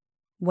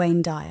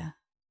 Wayne Dyer.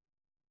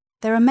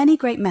 There are many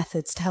great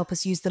methods to help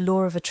us use the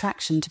law of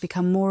attraction to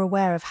become more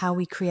aware of how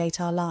we create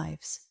our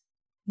lives.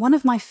 One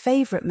of my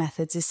favorite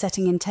methods is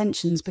setting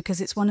intentions because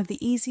it's one of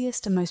the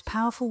easiest and most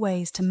powerful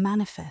ways to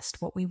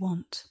manifest what we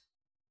want.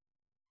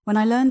 When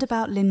I learned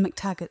about Lynn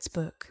McTaggart's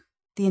book,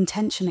 The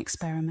Intention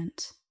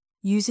Experiment,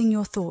 Using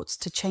Your Thoughts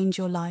to Change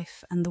Your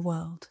Life and the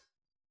World,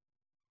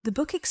 the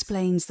book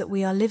explains that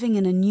we are living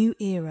in a new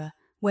era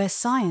where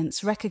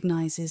science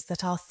recognizes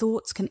that our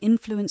thoughts can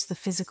influence the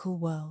physical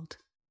world.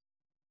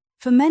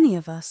 For many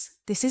of us,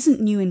 this isn't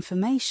new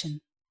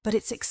information, but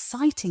it's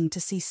exciting to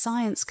see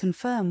science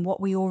confirm what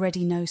we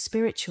already know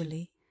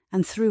spiritually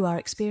and through our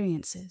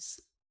experiences.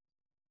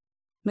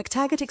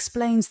 McTaggart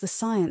explains the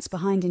science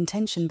behind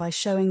intention by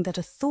showing that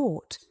a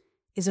thought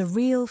is a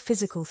real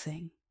physical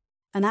thing,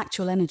 an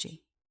actual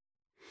energy.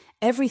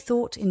 Every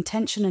thought,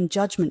 intention, and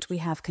judgment we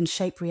have can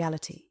shape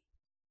reality.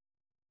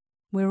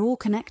 We're all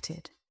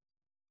connected.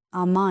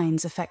 Our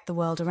minds affect the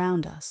world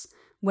around us,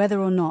 whether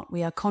or not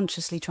we are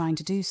consciously trying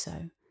to do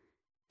so.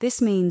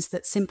 This means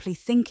that simply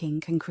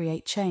thinking can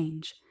create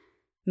change.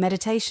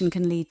 Meditation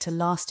can lead to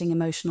lasting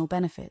emotional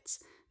benefits,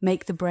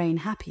 make the brain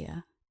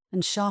happier,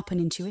 and sharpen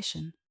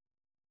intuition.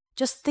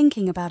 Just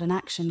thinking about an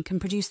action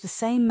can produce the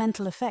same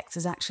mental effects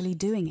as actually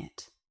doing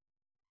it.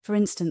 For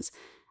instance,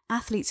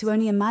 athletes who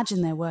only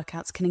imagine their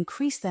workouts can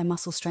increase their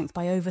muscle strength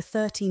by over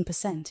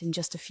 13% in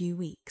just a few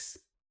weeks.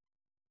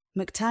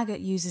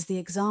 McTaggart uses the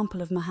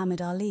example of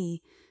Muhammad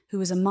Ali, who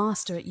was a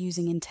master at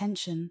using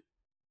intention.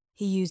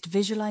 He used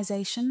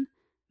visualization,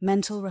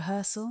 mental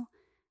rehearsal,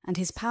 and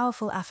his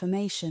powerful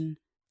affirmation,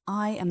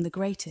 "I am the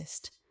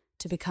greatest,"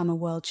 to become a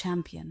world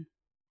champion.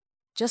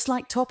 Just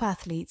like top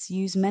athletes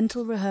use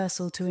mental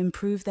rehearsal to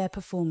improve their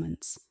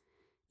performance,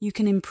 you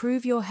can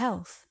improve your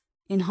health,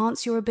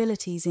 enhance your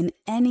abilities in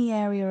any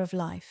area of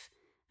life,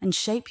 and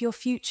shape your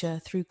future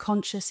through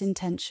conscious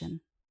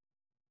intention.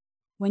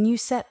 When you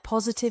set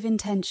positive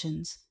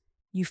intentions,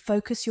 you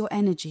focus your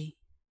energy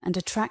and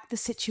attract the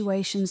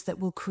situations that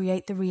will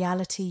create the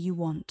reality you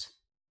want.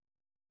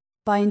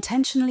 By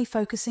intentionally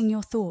focusing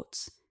your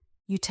thoughts,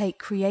 you take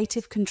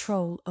creative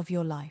control of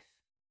your life.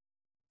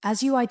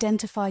 As you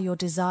identify your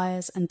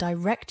desires and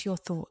direct your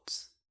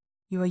thoughts,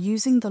 you are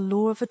using the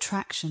law of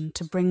attraction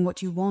to bring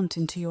what you want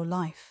into your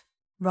life,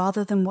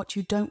 rather than what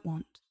you don't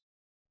want.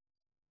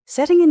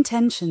 Setting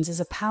intentions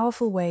is a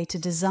powerful way to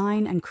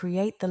design and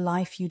create the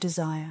life you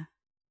desire.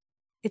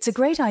 It's a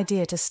great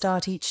idea to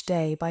start each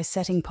day by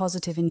setting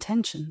positive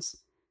intentions.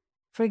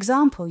 For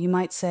example, you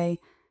might say,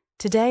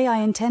 "Today I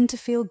intend to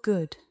feel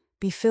good,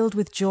 be filled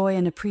with joy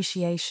and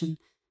appreciation,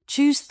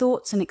 choose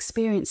thoughts and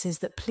experiences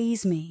that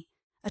please me,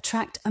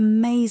 attract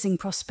amazing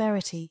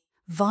prosperity,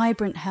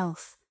 vibrant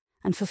health,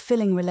 and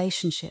fulfilling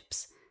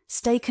relationships,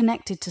 stay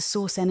connected to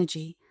source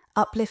energy,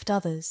 uplift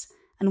others,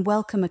 and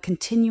welcome a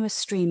continuous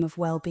stream of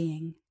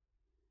well-being."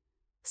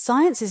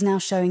 Science is now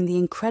showing the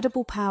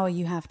incredible power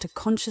you have to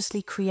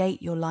consciously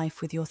create your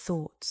life with your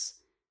thoughts.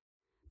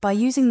 By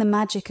using the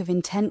magic of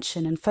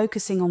intention and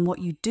focusing on what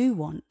you do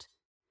want,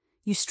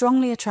 you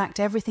strongly attract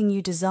everything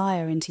you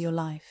desire into your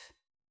life.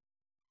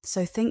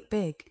 So think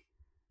big,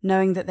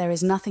 knowing that there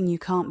is nothing you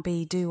can't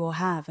be, do, or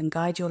have, and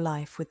guide your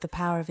life with the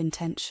power of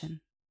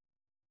intention.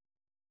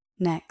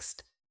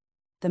 Next,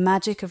 the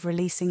magic of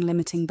releasing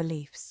limiting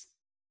beliefs.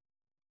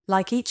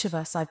 Like each of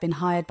us, I've been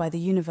hired by the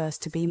universe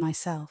to be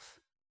myself.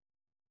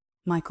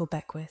 Michael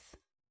Beckwith.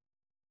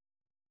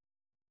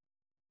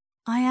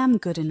 I am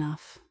good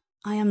enough.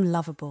 I am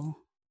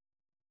lovable.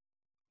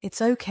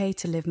 It's okay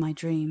to live my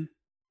dream.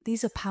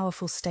 These are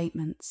powerful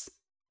statements.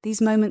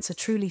 These moments are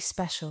truly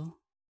special.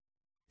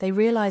 They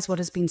realize what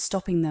has been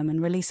stopping them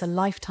and release a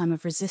lifetime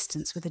of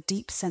resistance with a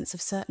deep sense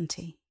of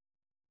certainty.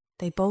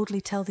 They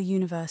boldly tell the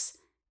universe,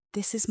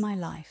 "This is my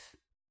life.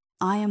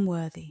 I am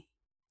worthy.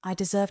 I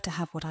deserve to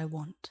have what I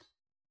want."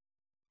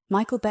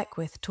 Michael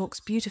Beckwith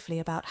talks beautifully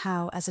about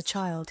how, as a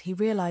child, he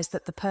realized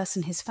that the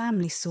person his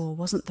family saw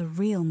wasn't the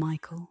real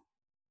Michael.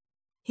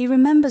 He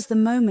remembers the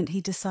moment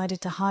he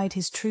decided to hide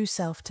his true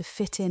self to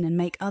fit in and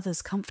make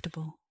others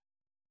comfortable.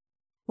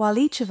 While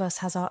each of us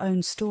has our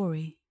own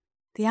story,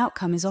 the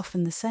outcome is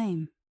often the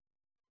same.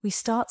 We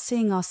start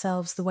seeing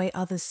ourselves the way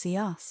others see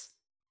us,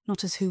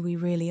 not as who we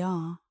really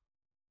are.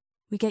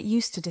 We get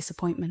used to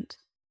disappointment.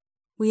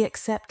 We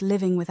accept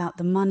living without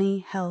the money,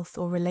 health,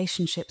 or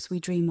relationships we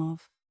dream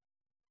of.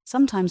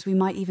 Sometimes we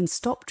might even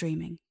stop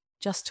dreaming,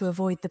 just to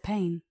avoid the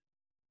pain.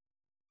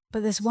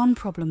 But there's one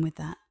problem with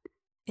that.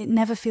 It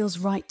never feels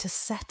right to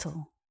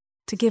settle,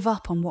 to give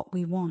up on what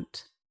we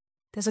want.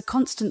 There's a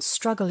constant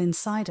struggle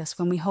inside us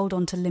when we hold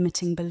on to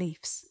limiting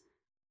beliefs.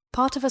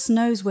 Part of us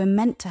knows we're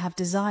meant to have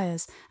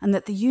desires and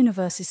that the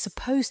universe is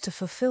supposed to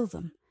fulfill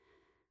them.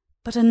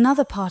 But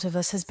another part of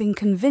us has been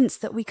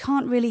convinced that we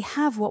can't really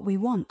have what we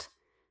want,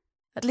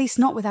 at least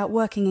not without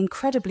working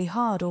incredibly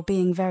hard or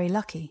being very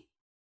lucky.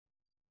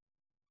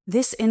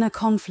 This inner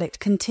conflict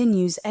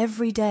continues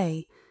every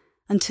day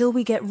until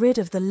we get rid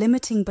of the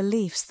limiting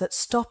beliefs that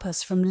stop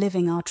us from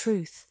living our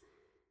truth,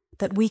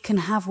 that we can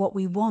have what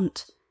we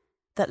want,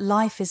 that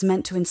life is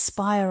meant to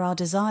inspire our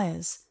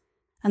desires,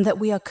 and that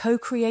we are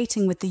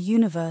co-creating with the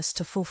universe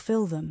to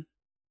fulfill them.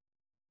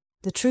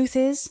 The truth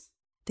is,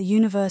 the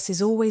universe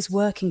is always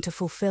working to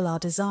fulfill our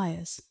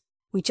desires.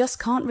 We just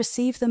can't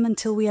receive them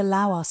until we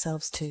allow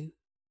ourselves to.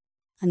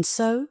 And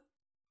so,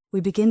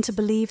 we begin to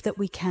believe that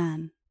we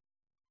can.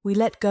 We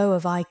let go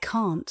of I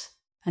can't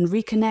and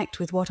reconnect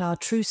with what our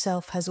true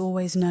self has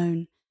always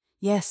known.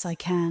 Yes, I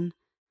can.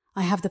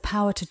 I have the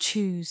power to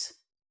choose.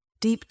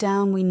 Deep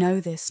down we know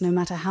this, no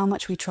matter how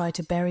much we try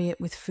to bury it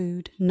with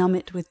food, numb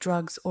it with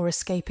drugs, or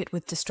escape it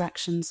with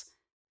distractions.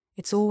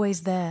 It's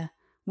always there,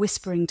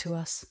 whispering to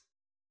us,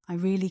 I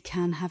really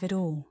can have it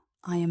all.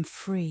 I am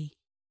free.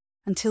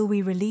 Until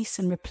we release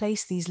and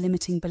replace these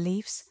limiting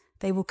beliefs,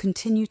 they will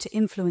continue to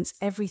influence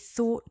every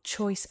thought,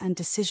 choice, and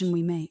decision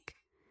we make.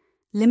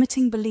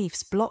 Limiting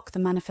beliefs block the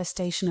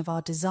manifestation of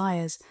our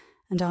desires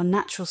and our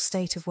natural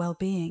state of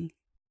well-being.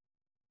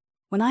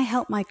 When I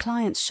help my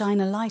clients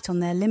shine a light on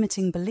their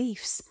limiting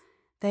beliefs,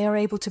 they are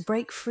able to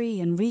break free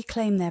and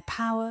reclaim their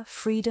power,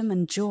 freedom,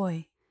 and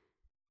joy.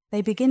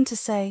 They begin to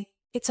say,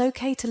 it's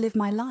okay to live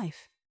my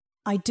life.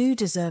 I do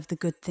deserve the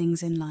good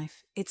things in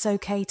life. It's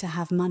okay to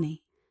have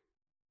money.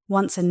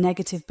 Once a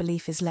negative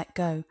belief is let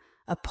go,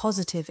 a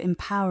positive,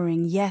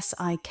 empowering, yes,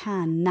 I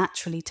can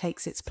naturally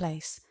takes its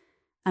place.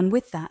 And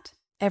with that,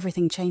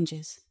 everything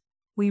changes.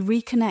 We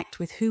reconnect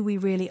with who we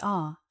really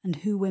are and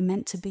who we're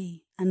meant to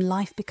be, and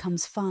life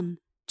becomes fun,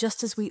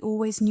 just as we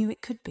always knew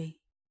it could be.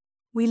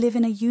 We live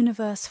in a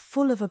universe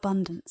full of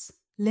abundance,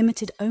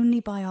 limited only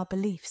by our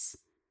beliefs.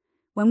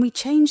 When we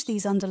change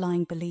these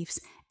underlying beliefs,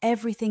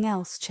 everything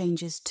else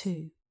changes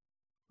too.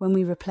 When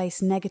we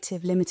replace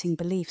negative, limiting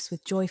beliefs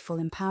with joyful,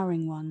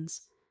 empowering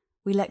ones,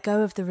 we let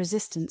go of the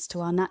resistance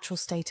to our natural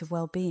state of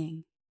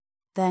well-being.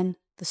 Then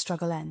the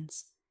struggle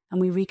ends, and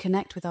we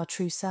reconnect with our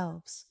true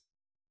selves.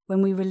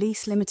 When we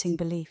release limiting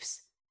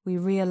beliefs, we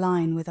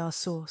realign with our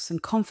source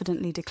and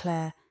confidently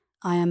declare,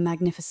 I am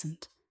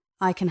magnificent.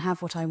 I can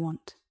have what I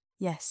want.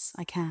 Yes,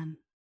 I can.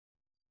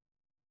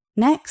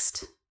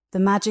 Next, the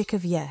magic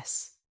of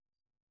yes.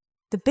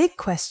 The big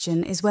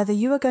question is whether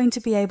you are going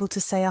to be able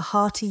to say a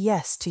hearty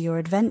yes to your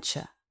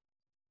adventure.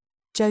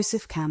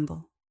 Joseph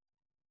Campbell.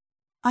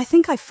 I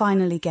think I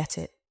finally get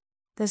it.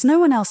 There's no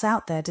one else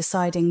out there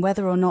deciding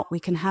whether or not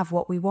we can have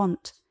what we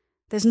want.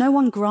 There's no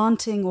one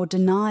granting or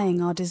denying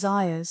our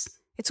desires.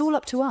 It's all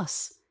up to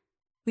us.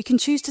 We can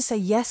choose to say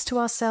yes to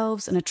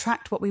ourselves and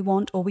attract what we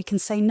want, or we can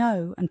say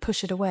no and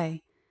push it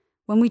away.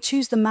 When we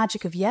choose the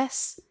magic of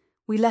yes,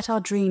 we let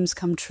our dreams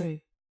come true.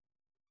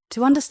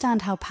 To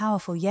understand how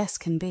powerful yes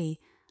can be,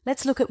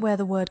 let's look at where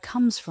the word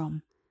comes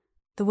from.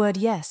 The word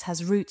yes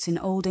has roots in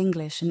Old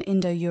English and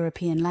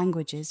Indo-European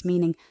languages,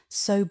 meaning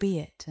so be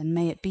it and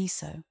may it be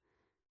so.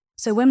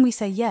 So when we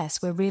say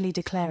yes, we're really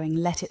declaring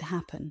let it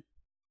happen.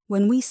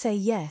 When we say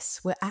yes,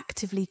 we're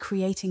actively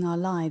creating our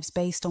lives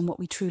based on what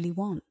we truly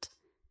want.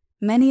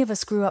 Many of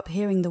us grew up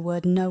hearing the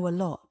word no a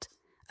lot.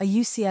 A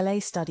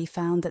UCLA study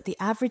found that the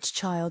average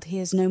child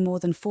hears no more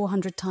than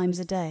 400 times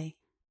a day.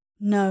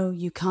 No,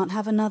 you can't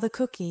have another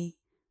cookie.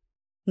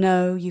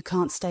 No, you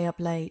can't stay up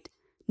late.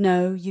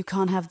 No, you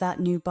can't have that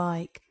new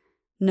bike.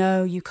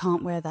 No, you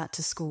can't wear that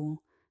to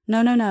school.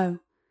 No, no, no.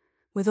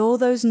 With all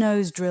those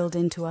no's drilled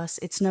into us,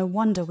 it's no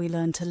wonder we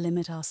learn to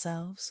limit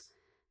ourselves.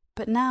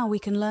 But now we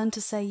can learn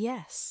to say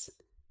yes.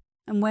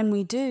 And when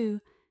we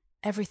do,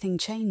 everything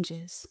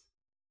changes.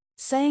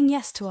 Saying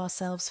yes to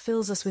ourselves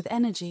fills us with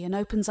energy and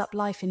opens up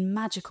life in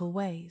magical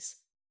ways.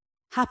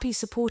 Happy,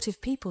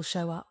 supportive people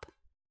show up.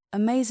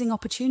 Amazing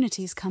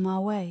opportunities come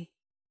our way.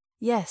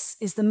 Yes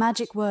is the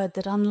magic word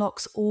that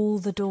unlocks all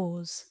the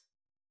doors.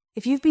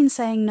 If you've been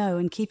saying no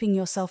and keeping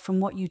yourself from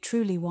what you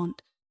truly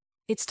want,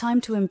 it's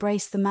time to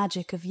embrace the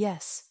magic of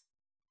yes.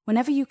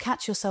 Whenever you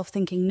catch yourself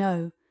thinking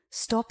no,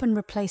 stop and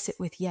replace it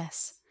with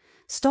yes.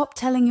 Stop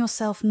telling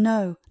yourself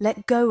no.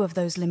 Let go of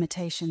those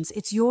limitations.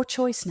 It's your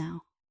choice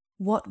now.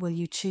 What will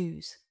you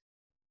choose?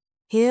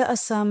 Here are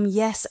some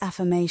yes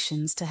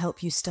affirmations to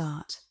help you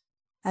start.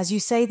 As you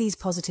say these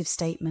positive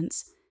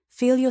statements,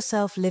 feel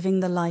yourself living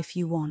the life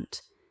you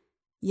want.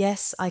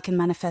 Yes, I can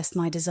manifest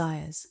my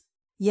desires.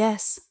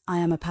 Yes, I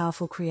am a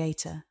powerful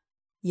creator.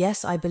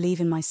 Yes, I believe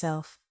in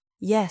myself.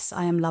 Yes,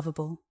 I am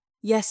lovable.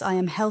 Yes, I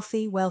am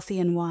healthy, wealthy,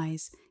 and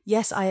wise.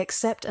 Yes, I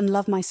accept and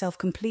love myself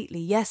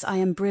completely. Yes, I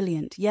am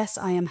brilliant. Yes,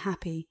 I am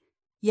happy.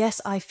 Yes,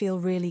 I feel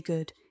really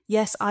good.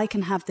 Yes, I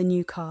can have the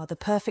new car, the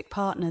perfect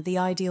partner, the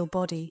ideal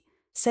body.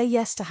 Say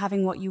yes to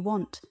having what you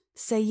want.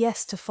 Say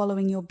yes to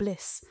following your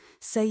bliss.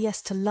 Say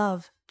yes to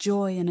love,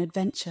 joy, and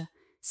adventure.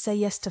 Say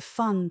yes to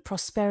fun,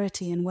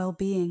 prosperity, and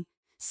well-being.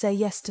 Say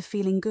yes to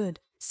feeling good.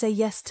 Say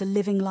yes to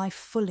living life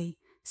fully.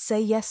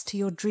 Say yes to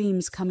your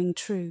dreams coming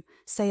true.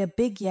 Say a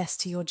big yes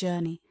to your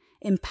journey.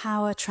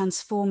 Empower,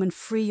 transform, and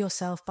free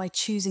yourself by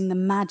choosing the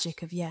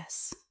magic of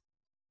yes.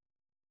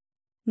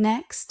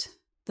 Next,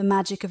 the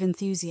magic of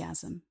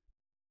enthusiasm.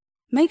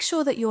 Make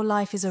sure that your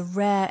life is a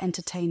rare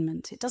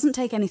entertainment. It doesn't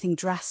take anything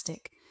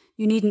drastic.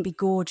 You needn't be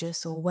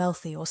gorgeous or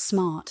wealthy or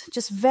smart,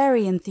 just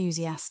very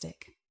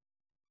enthusiastic.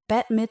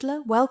 Bette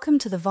Midler, welcome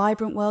to the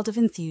vibrant world of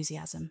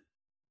enthusiasm.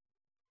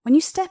 When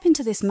you step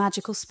into this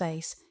magical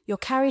space, you're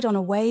carried on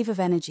a wave of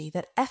energy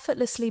that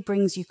effortlessly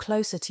brings you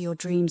closer to your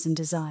dreams and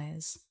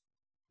desires.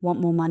 Want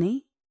more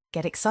money?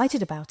 Get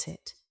excited about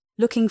it.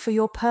 Looking for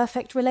your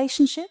perfect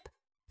relationship?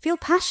 Feel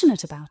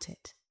passionate about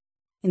it.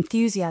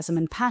 Enthusiasm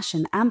and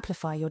passion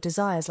amplify your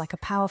desires like a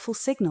powerful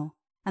signal,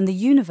 and the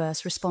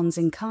universe responds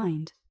in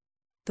kind.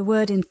 The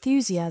word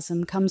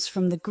enthusiasm comes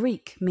from the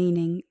Greek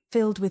meaning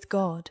filled with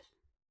God.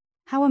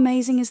 How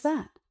amazing is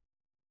that?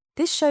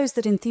 This shows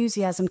that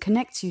enthusiasm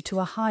connects you to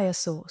a higher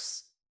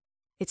source.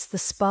 It's the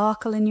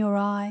sparkle in your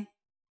eye,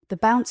 the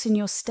bounce in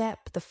your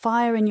step, the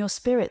fire in your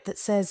spirit that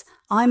says,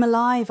 I'm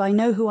alive, I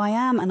know who I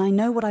am, and I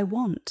know what I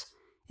want.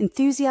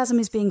 Enthusiasm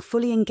is being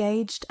fully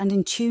engaged and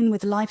in tune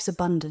with life's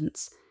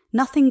abundance.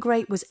 Nothing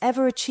great was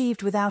ever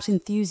achieved without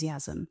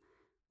enthusiasm.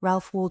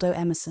 Ralph Waldo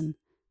Emerson.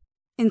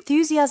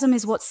 Enthusiasm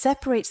is what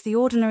separates the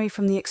ordinary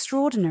from the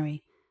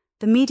extraordinary,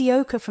 the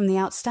mediocre from the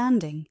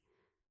outstanding.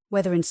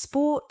 Whether in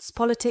sports,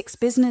 politics,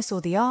 business,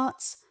 or the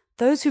arts,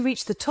 those who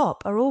reach the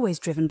top are always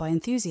driven by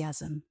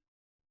enthusiasm.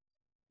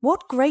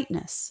 What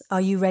greatness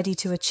are you ready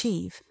to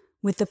achieve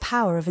with the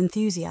power of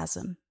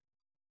enthusiasm?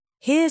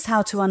 Here's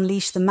how to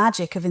unleash the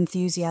magic of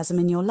enthusiasm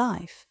in your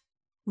life.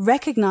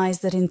 Recognize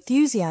that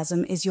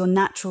enthusiasm is your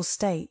natural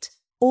state,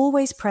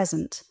 always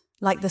present,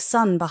 like the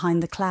sun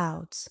behind the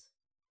clouds.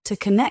 To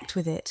connect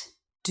with it,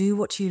 do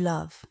what you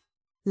love.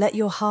 Let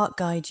your heart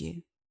guide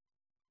you.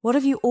 What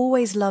have you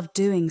always loved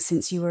doing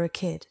since you were a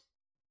kid?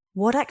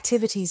 What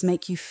activities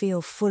make you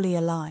feel fully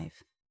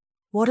alive?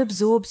 What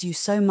absorbs you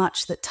so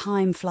much that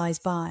time flies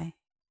by?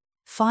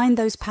 Find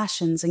those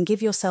passions and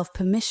give yourself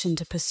permission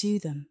to pursue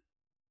them.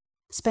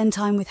 Spend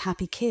time with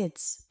happy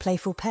kids,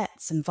 playful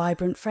pets, and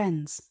vibrant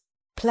friends.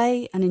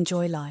 Play and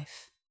enjoy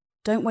life.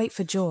 Don't wait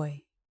for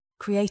joy.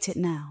 Create it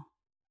now.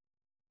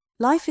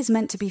 Life is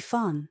meant to be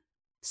fun,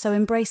 so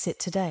embrace it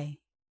today.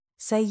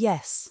 Say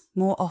yes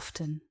more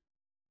often.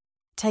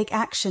 Take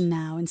action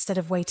now instead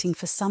of waiting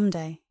for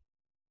someday.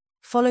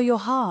 Follow your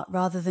heart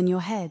rather than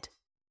your head.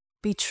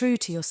 Be true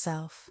to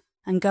yourself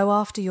and go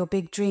after your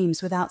big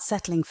dreams without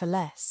settling for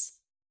less.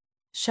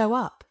 Show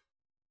up.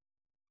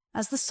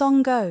 As the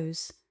song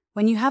goes,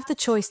 when you have the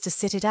choice to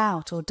sit it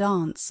out or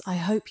dance, I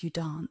hope you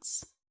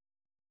dance.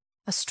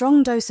 A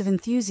strong dose of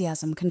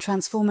enthusiasm can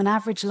transform an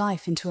average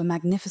life into a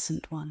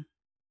magnificent one.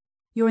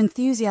 Your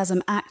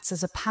enthusiasm acts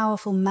as a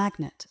powerful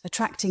magnet,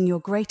 attracting your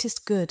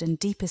greatest good and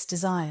deepest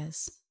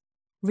desires.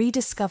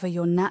 Rediscover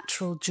your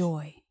natural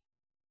joy.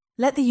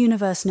 Let the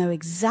universe know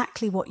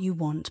exactly what you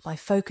want by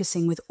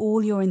focusing with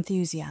all your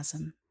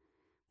enthusiasm.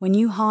 When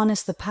you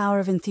harness the power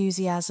of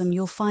enthusiasm,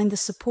 you'll find the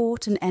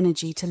support and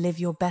energy to live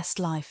your best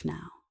life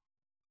now.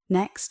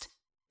 Next,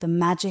 the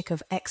magic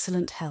of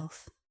excellent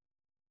health.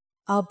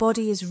 Our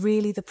body is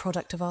really the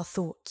product of our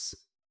thoughts.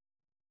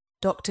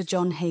 Dr.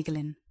 John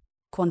Hagelin,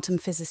 quantum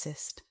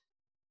physicist.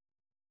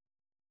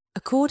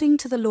 According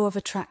to the law of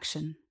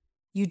attraction,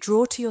 you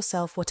draw to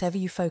yourself whatever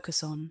you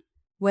focus on,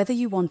 whether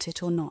you want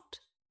it or not.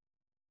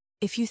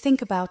 If you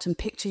think about and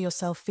picture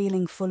yourself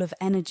feeling full of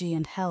energy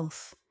and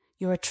health,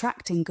 you're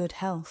attracting good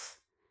health.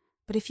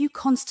 But if you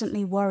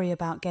constantly worry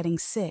about getting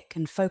sick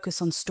and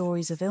focus on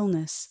stories of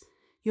illness,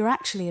 you're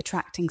actually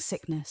attracting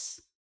sickness.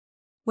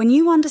 When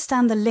you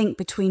understand the link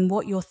between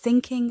what you're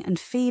thinking and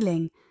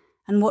feeling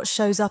and what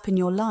shows up in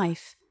your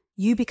life,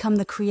 you become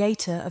the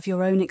creator of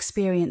your own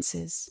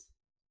experiences.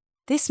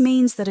 This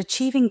means that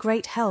achieving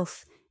great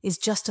health is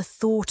just a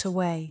thought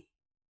away.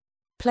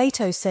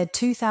 Plato said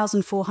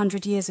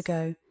 2,400 years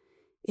ago,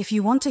 if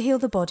you want to heal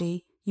the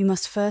body, you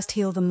must first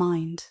heal the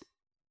mind.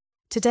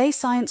 Today,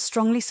 science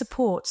strongly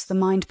supports the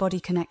mind-body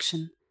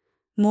connection.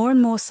 More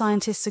and more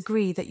scientists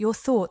agree that your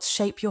thoughts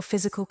shape your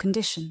physical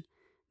condition,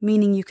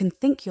 meaning you can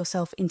think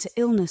yourself into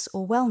illness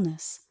or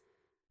wellness.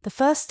 The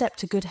first step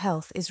to good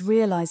health is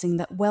realizing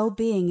that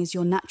well-being is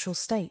your natural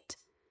state.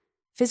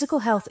 Physical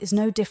health is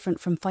no different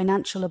from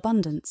financial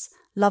abundance,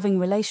 loving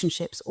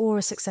relationships, or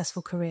a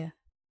successful career.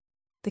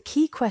 The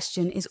key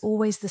question is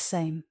always the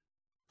same.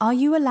 Are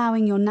you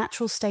allowing your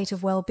natural state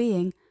of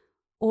well-being,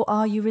 or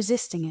are you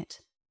resisting it?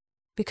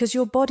 Because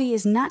your body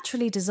is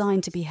naturally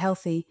designed to be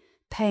healthy,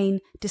 pain,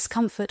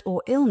 discomfort,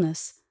 or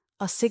illness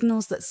are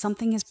signals that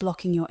something is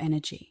blocking your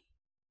energy.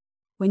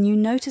 When you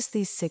notice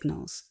these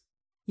signals,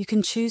 you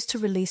can choose to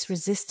release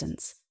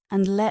resistance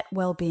and let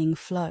well-being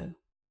flow.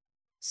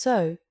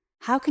 So,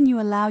 how can you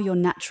allow your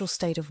natural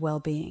state of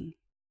well-being?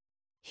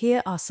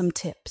 Here are some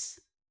tips.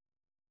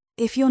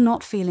 If you're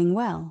not feeling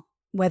well,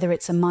 whether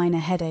it's a minor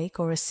headache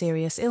or a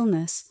serious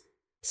illness,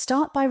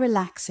 start by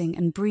relaxing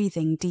and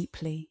breathing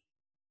deeply.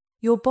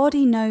 Your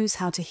body knows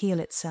how to heal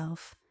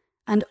itself,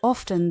 and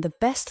often the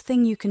best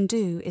thing you can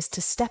do is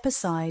to step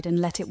aside and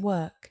let it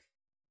work.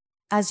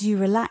 As you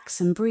relax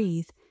and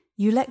breathe,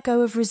 you let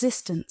go of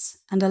resistance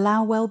and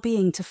allow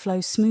well-being to flow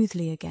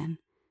smoothly again.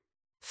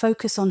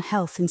 Focus on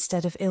health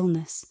instead of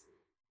illness.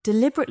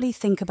 Deliberately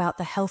think about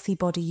the healthy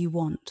body you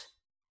want.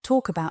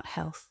 Talk about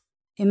health.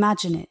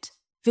 Imagine it.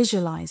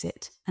 Visualize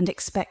it and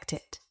expect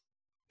it.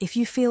 If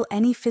you feel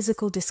any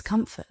physical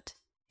discomfort,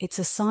 it's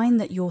a sign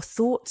that your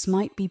thoughts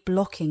might be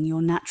blocking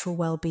your natural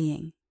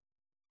well-being.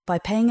 By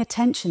paying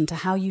attention to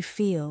how you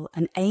feel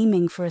and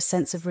aiming for a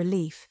sense of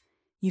relief,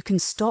 you can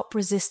stop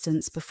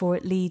resistance before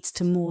it leads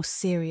to more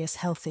serious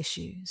health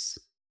issues.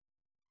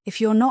 If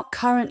you're not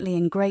currently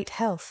in great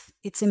health,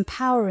 it's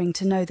empowering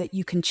to know that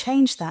you can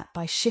change that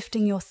by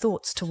shifting your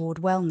thoughts toward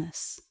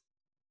wellness.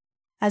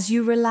 As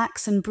you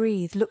relax and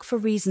breathe, look for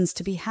reasons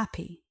to be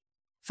happy.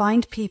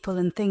 Find people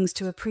and things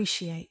to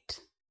appreciate.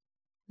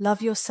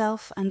 Love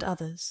yourself and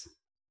others.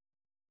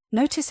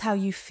 Notice how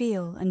you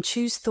feel and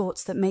choose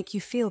thoughts that make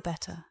you feel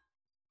better.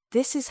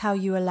 This is how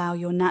you allow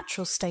your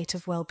natural state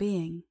of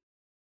well-being.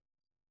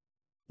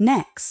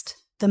 Next,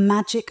 the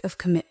magic of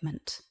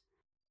commitment.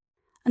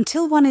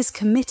 Until one is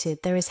committed,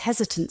 there is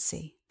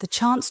hesitancy, the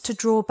chance to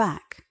draw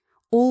back,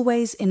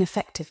 always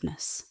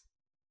ineffectiveness.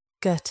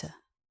 Goethe.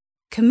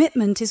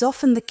 Commitment is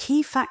often the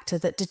key factor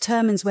that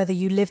determines whether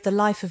you live the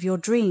life of your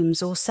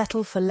dreams or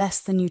settle for less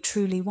than you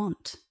truly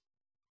want.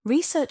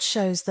 Research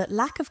shows that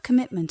lack of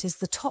commitment is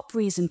the top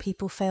reason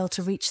people fail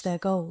to reach their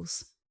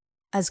goals.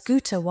 As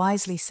Goethe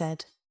wisely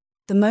said,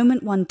 the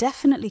moment one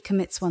definitely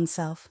commits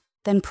oneself,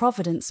 then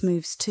providence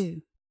moves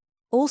too.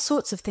 All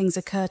sorts of things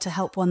occur to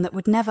help one that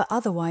would never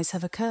otherwise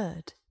have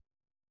occurred.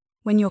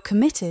 When you're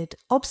committed,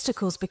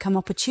 obstacles become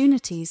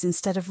opportunities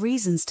instead of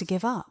reasons to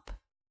give up.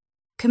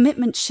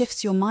 Commitment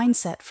shifts your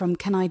mindset from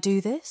 "can I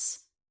do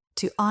this?"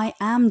 to "I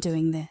am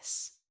doing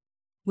this."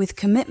 With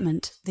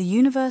commitment, the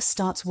universe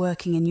starts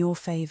working in your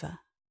favor.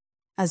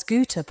 As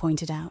Goethe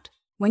pointed out,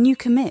 when you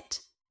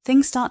commit,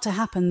 things start to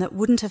happen that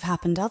wouldn't have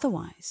happened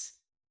otherwise.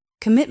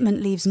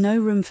 Commitment leaves no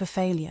room for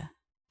failure.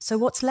 So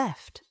what's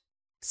left?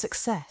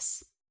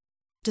 Success.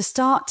 To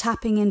start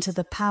tapping into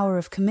the power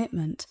of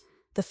commitment,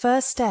 the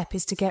first step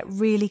is to get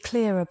really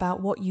clear about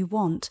what you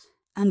want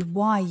and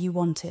why you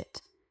want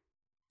it.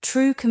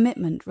 True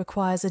commitment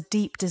requires a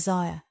deep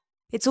desire.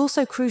 It's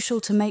also crucial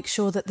to make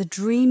sure that the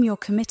dream you're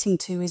committing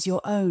to is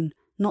your own,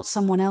 not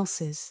someone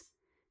else's.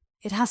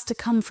 It has to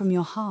come from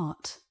your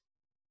heart.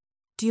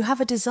 Do you have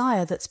a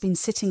desire that's been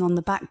sitting on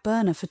the back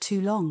burner for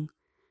too long?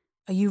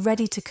 Are you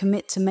ready to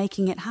commit to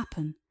making it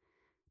happen?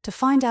 To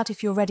find out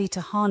if you're ready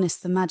to harness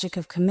the magic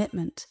of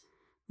commitment,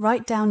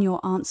 write down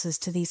your answers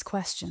to these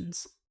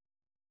questions.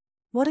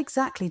 What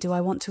exactly do I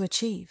want to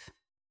achieve?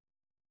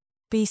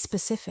 Be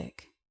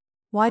specific.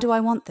 Why do I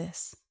want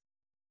this?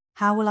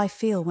 How will I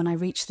feel when I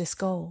reach this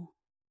goal?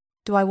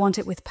 Do I want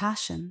it with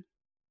passion?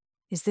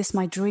 Is this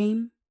my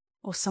dream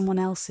or someone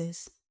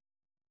else's?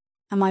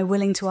 Am I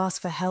willing to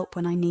ask for help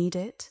when I need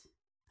it?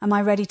 Am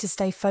I ready to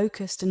stay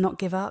focused and not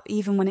give up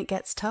even when it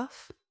gets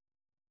tough?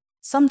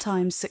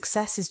 Sometimes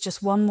success is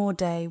just one more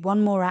day,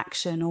 one more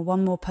action, or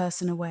one more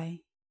person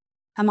away.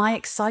 Am I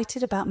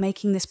excited about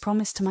making this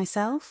promise to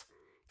myself?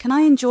 Can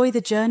I enjoy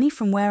the journey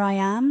from where I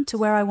am to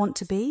where I want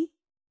to be?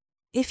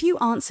 If you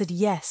answered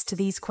yes to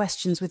these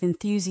questions with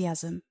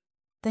enthusiasm,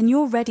 then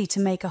you're ready to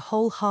make a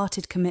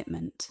wholehearted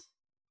commitment.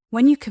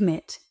 When you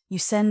commit, you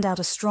send out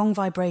a strong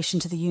vibration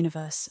to the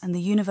universe, and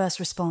the universe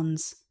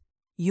responds,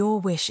 "Your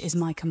wish is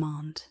my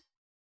command."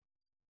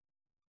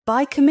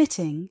 By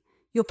committing,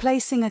 you're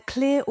placing a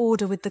clear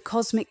order with the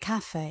cosmic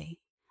cafe,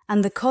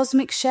 and the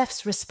cosmic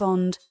chefs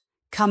respond,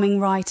 "Coming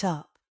right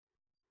up."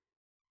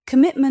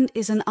 Commitment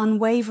is an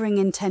unwavering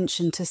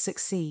intention to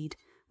succeed,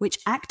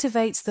 which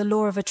activates the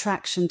law of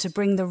attraction to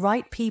bring the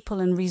right people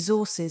and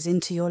resources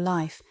into your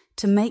life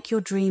to make your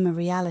dream a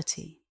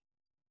reality.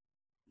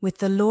 With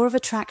the law of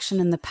attraction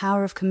and the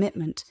power of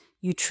commitment,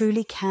 you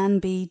truly can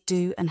be,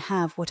 do, and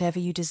have whatever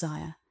you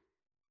desire.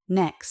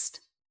 Next,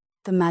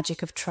 the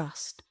magic of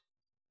trust.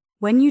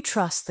 When you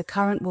trust, the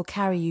current will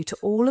carry you to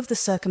all of the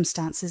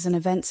circumstances and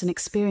events and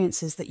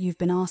experiences that you've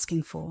been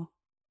asking for.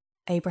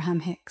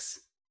 Abraham Hicks.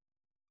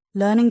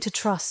 Learning to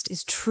trust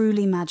is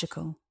truly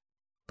magical.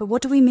 But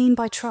what do we mean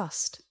by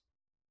trust?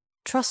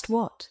 Trust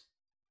what?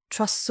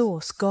 Trust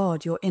Source,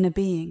 God, your inner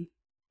being.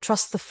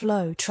 Trust the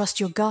flow, trust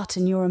your gut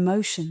and your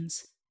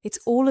emotions. It's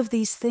all of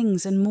these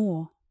things and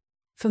more.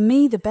 For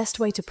me, the best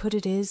way to put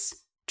it is,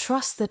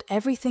 trust that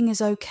everything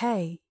is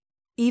okay,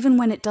 even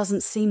when it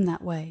doesn't seem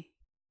that way.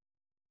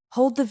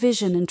 Hold the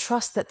vision and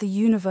trust that the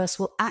universe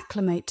will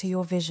acclimate to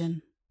your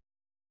vision.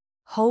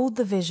 Hold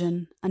the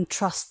vision and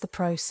trust the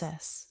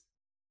process.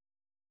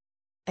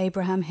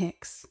 Abraham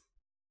Hicks.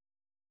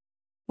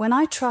 When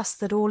I trust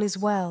that all is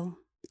well,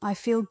 I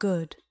feel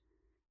good.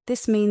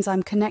 This means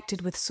I'm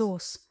connected with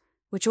Source,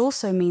 which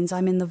also means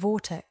I'm in the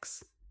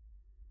vortex.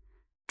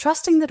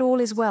 Trusting that all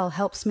is well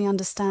helps me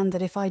understand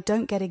that if I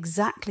don't get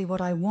exactly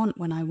what I want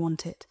when I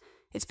want it,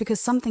 it's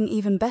because something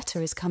even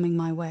better is coming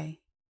my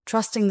way.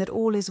 Trusting that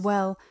all is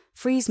well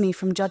frees me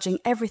from judging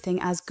everything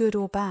as good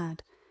or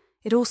bad.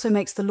 It also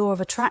makes the law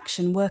of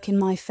attraction work in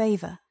my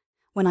favor.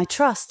 When I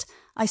trust,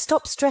 I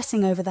stop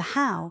stressing over the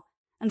how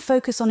and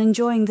focus on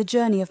enjoying the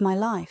journey of my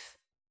life.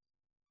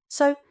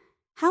 So,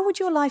 how would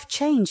your life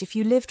change if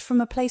you lived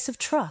from a place of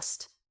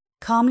trust,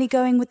 calmly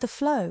going with the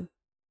flow?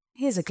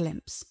 Here's a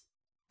glimpse.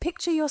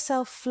 Picture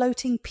yourself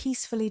floating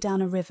peacefully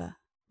down a river.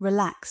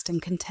 relaxed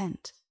and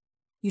content.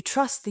 You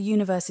trust the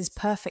universe's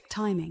perfect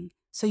timing,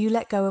 so you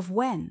let go of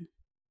when.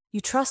 You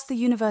trust the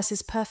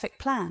universe's perfect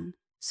plan,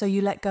 so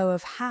you let go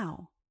of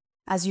how.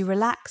 As you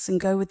relax and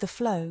go with the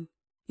flow,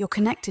 you're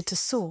connected to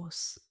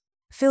Source,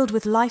 filled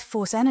with life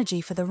force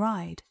energy for the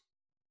ride.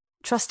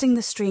 Trusting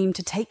the stream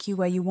to take you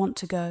where you want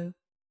to go,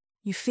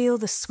 you feel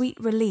the sweet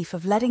relief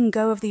of letting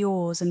go of the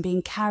oars and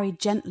being carried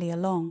gently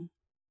along.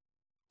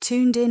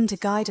 Tuned in to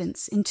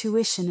guidance,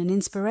 intuition, and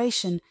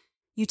inspiration,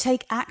 you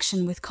take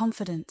action with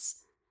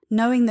confidence,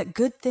 knowing that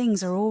good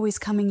things are always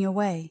coming your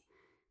way.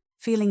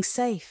 Feeling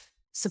safe,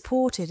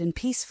 supported, and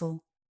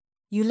peaceful,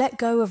 you let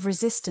go of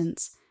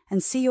resistance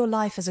and see your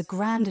life as a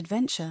grand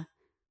adventure.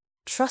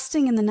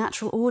 Trusting in the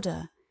natural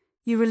order,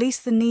 you release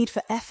the need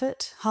for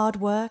effort, hard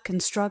work,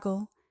 and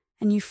struggle,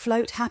 and you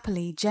float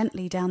happily,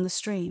 gently down the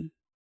stream.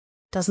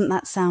 Doesn't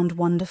that sound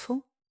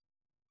wonderful?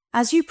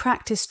 As you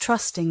practice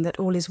trusting that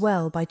all is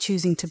well by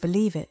choosing to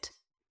believe it,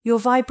 your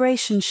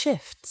vibration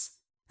shifts,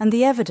 and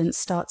the evidence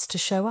starts to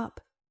show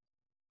up.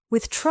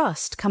 With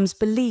trust comes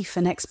belief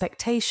and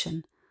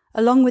expectation,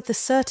 along with the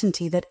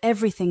certainty that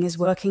everything is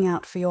working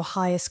out for your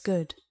highest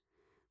good.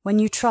 When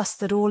you trust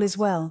that all is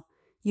well,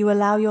 you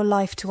allow your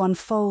life to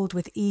unfold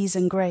with ease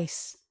and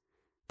grace.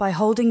 By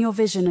holding your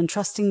vision and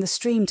trusting the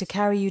stream to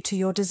carry you to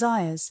your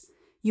desires,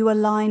 you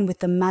align with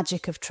the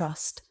magic of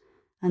trust,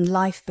 and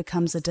life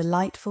becomes a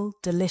delightful,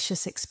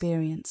 delicious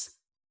experience.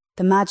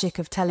 The magic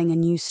of telling a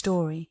new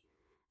story.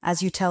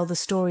 As you tell the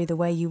story the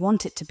way you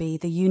want it to be,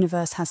 the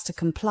universe has to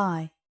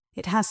comply.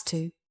 It has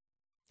to.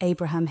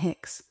 Abraham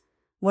Hicks.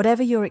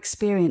 Whatever you're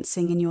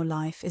experiencing in your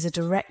life is a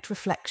direct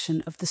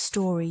reflection of the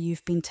story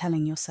you've been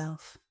telling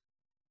yourself.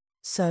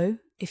 So,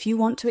 if you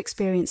want to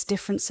experience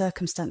different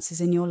circumstances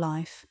in your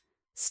life,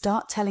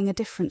 start telling a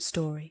different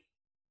story.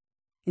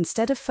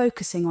 Instead of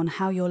focusing on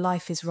how your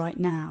life is right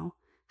now,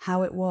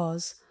 how it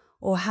was,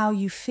 or how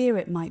you fear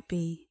it might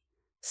be,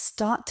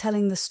 start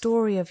telling the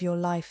story of your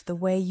life the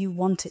way you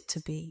want it to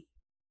be.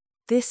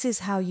 This is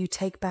how you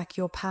take back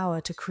your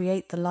power to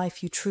create the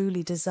life you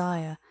truly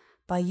desire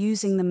by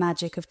using the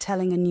magic of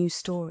telling a new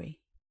story.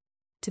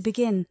 To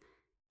begin,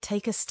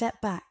 take a step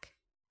back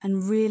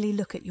and really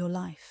look at your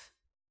life.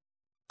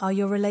 Are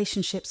your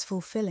relationships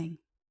fulfilling?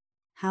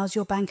 How's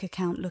your bank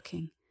account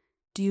looking?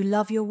 Do you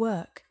love your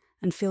work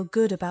and feel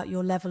good about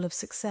your level of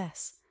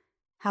success?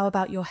 How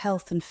about your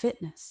health and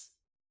fitness?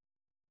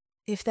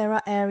 If there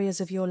are areas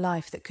of your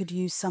life that could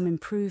use some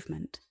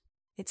improvement,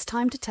 it's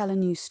time to tell a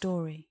new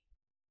story.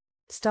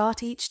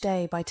 Start each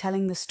day by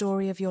telling the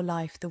story of your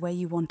life the way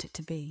you want it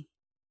to be.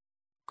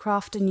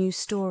 Craft a new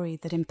story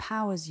that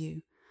empowers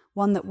you,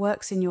 one that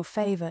works in your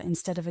favor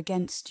instead of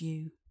against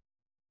you.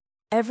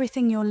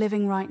 Everything you're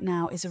living right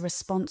now is a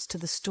response to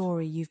the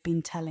story you've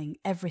been telling,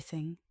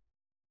 everything.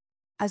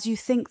 As you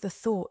think the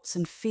thoughts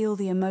and feel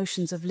the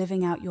emotions of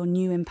living out your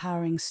new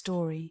empowering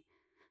story,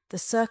 the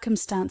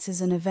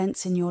circumstances and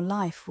events in your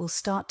life will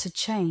start to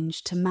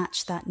change to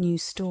match that new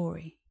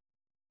story.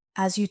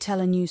 As you tell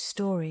a new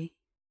story,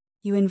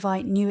 you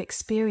invite new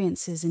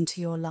experiences into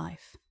your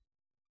life.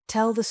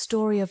 Tell the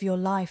story of your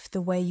life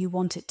the way you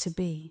want it to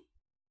be.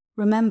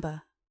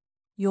 Remember,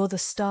 you're the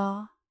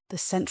star, the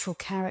central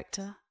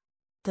character,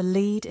 the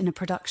lead in a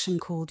production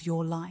called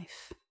Your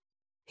Life.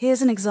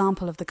 Here's an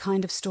example of the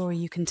kind of story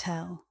you can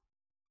tell.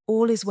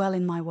 All is well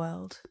in my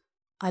world.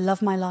 I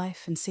love my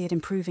life and see it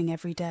improving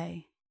every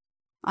day.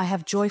 I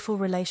have joyful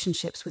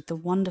relationships with the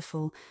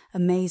wonderful,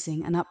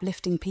 amazing, and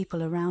uplifting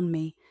people around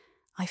me.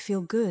 I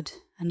feel good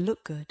and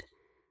look good.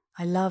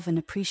 I love and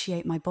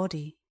appreciate my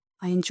body.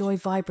 I enjoy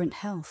vibrant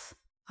health.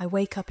 I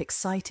wake up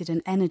excited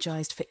and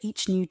energized for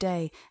each new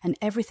day, and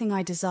everything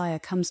I desire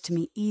comes to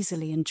me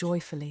easily and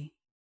joyfully.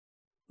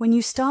 When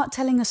you start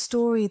telling a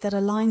story that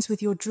aligns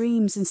with your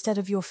dreams instead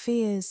of your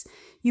fears,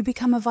 you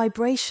become a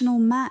vibrational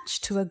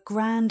match to a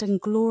grand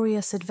and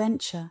glorious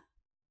adventure.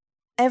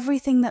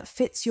 Everything that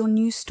fits your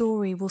new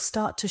story will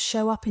start to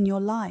show up in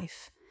your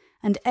life,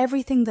 and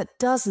everything that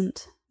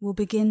doesn't will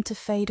begin to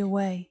fade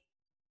away.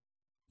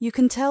 You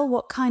can tell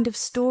what kind of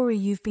story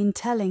you've been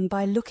telling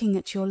by looking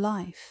at your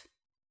life.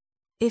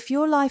 If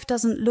your life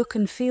doesn't look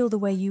and feel the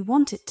way you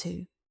want it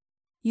to,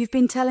 you've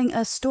been telling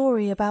a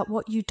story about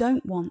what you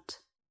don't want.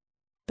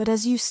 But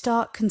as you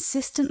start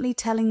consistently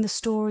telling the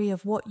story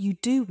of what you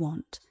do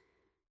want,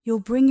 you'll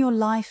bring your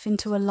life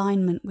into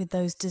alignment with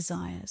those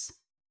desires.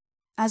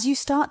 As you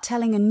start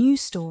telling a new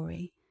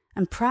story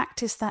and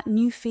practice that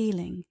new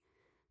feeling,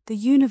 the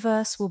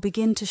universe will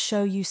begin to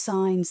show you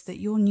signs that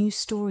your new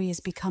story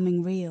is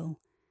becoming real.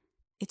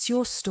 It's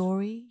your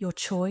story, your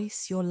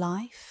choice, your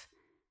life.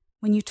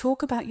 When you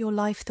talk about your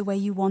life the way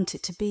you want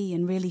it to be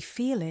and really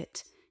feel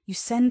it, you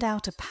send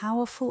out a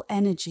powerful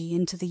energy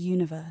into the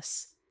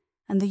universe.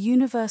 And the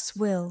universe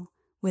will,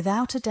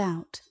 without a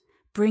doubt,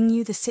 bring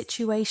you the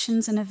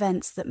situations and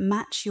events that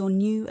match your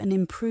new and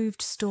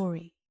improved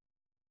story.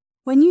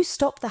 When you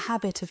stop the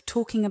habit of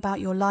talking about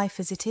your life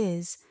as it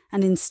is,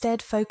 and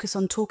instead focus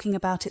on talking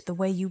about it the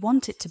way you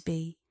want it to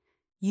be,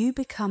 you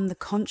become the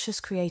conscious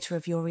creator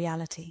of your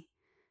reality.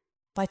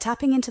 By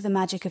tapping into the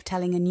magic of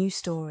telling a new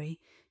story,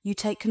 you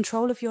take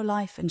control of your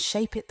life and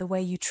shape it the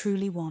way you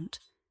truly want.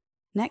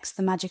 Next,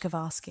 the magic of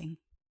asking.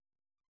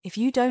 If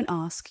you don't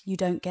ask, you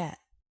don't get.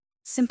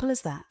 Simple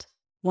as that.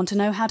 Want to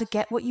know how to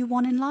get what you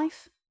want in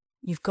life?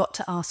 You've got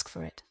to ask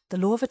for it. The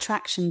law of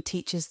attraction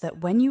teaches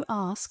that when you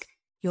ask,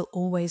 you'll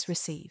always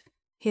receive.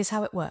 Here's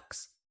how it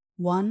works.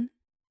 1,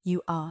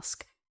 you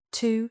ask.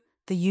 2,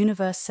 the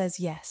universe says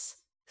yes.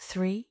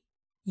 3,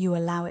 you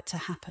allow it to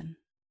happen.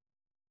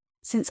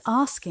 Since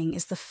asking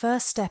is the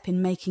first step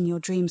in making your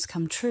dreams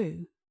come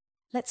true,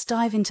 let's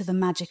dive into the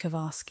magic of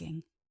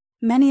asking.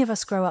 Many of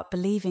us grow up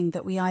believing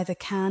that we either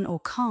can or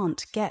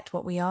can't get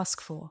what we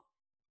ask for,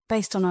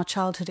 based on our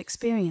childhood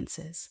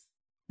experiences.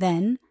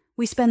 Then,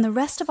 we spend the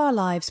rest of our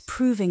lives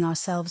proving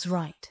ourselves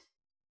right.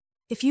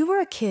 If you were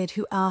a kid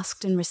who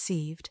asked and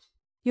received,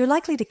 you're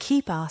likely to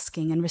keep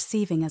asking and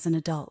receiving as an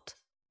adult.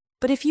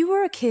 But if you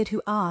were a kid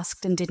who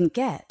asked and didn't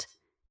get,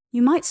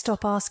 you might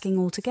stop asking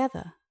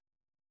altogether.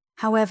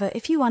 However,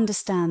 if you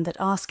understand that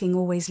asking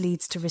always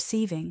leads to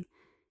receiving,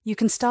 you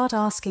can start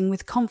asking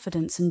with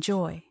confidence and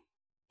joy.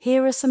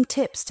 Here are some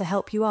tips to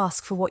help you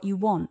ask for what you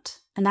want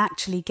and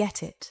actually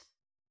get it.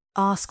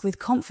 Ask with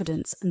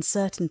confidence and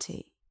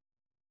certainty.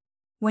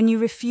 When you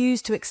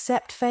refuse to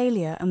accept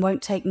failure and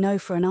won't take no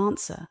for an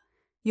answer,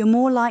 you're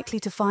more likely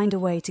to find a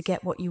way to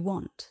get what you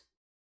want.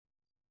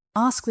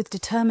 Ask with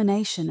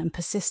determination and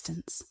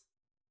persistence.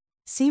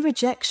 See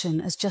rejection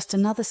as just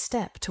another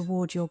step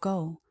toward your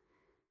goal.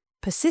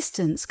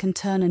 Persistence can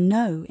turn a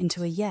no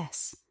into a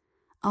yes.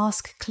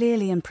 Ask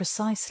clearly and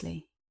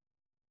precisely.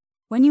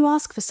 When you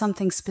ask for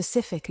something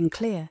specific and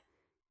clear,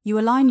 you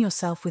align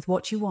yourself with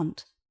what you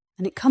want,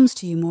 and it comes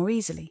to you more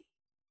easily.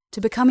 To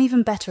become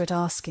even better at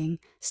asking,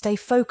 stay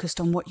focused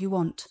on what you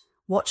want,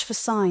 watch for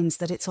signs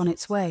that it's on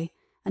its way,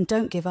 and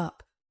don't give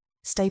up.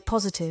 Stay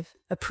positive,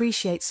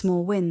 appreciate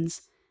small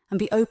wins, and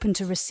be open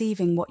to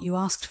receiving what you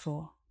asked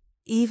for,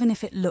 even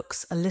if it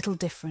looks a little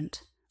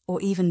different,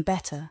 or even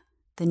better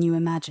than you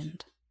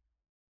imagined.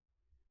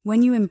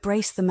 When you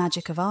embrace the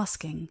magic of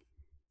asking,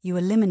 you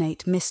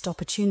eliminate missed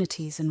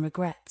opportunities and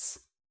regrets.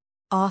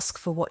 Ask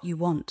for what you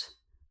want.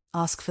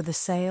 Ask for the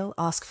sale,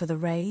 ask for the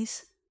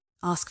raise,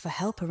 ask for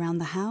help around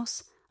the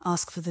house,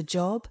 ask for the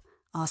job,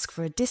 ask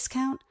for a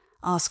discount,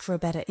 ask for a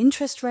better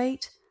interest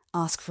rate,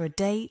 ask for a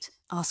date,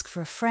 ask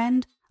for a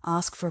friend,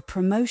 ask for a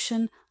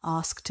promotion,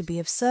 ask to be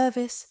of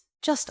service,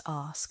 just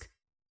ask.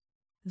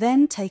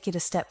 Then take it a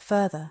step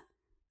further.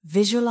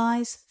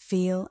 Visualize,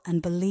 feel,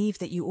 and believe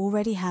that you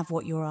already have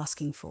what you're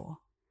asking for.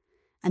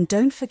 And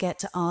don't forget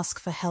to ask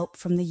for help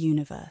from the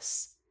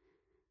universe.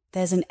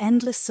 There's an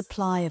endless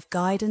supply of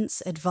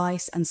guidance,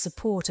 advice, and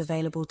support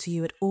available to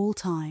you at all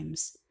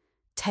times,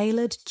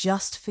 tailored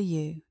just for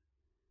you.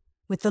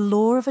 With the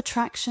law of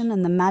attraction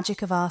and the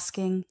magic of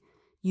asking,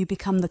 you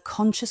become the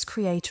conscious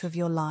creator of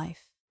your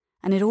life,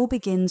 and it all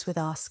begins with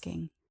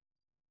asking.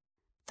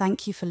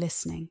 Thank you for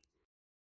listening.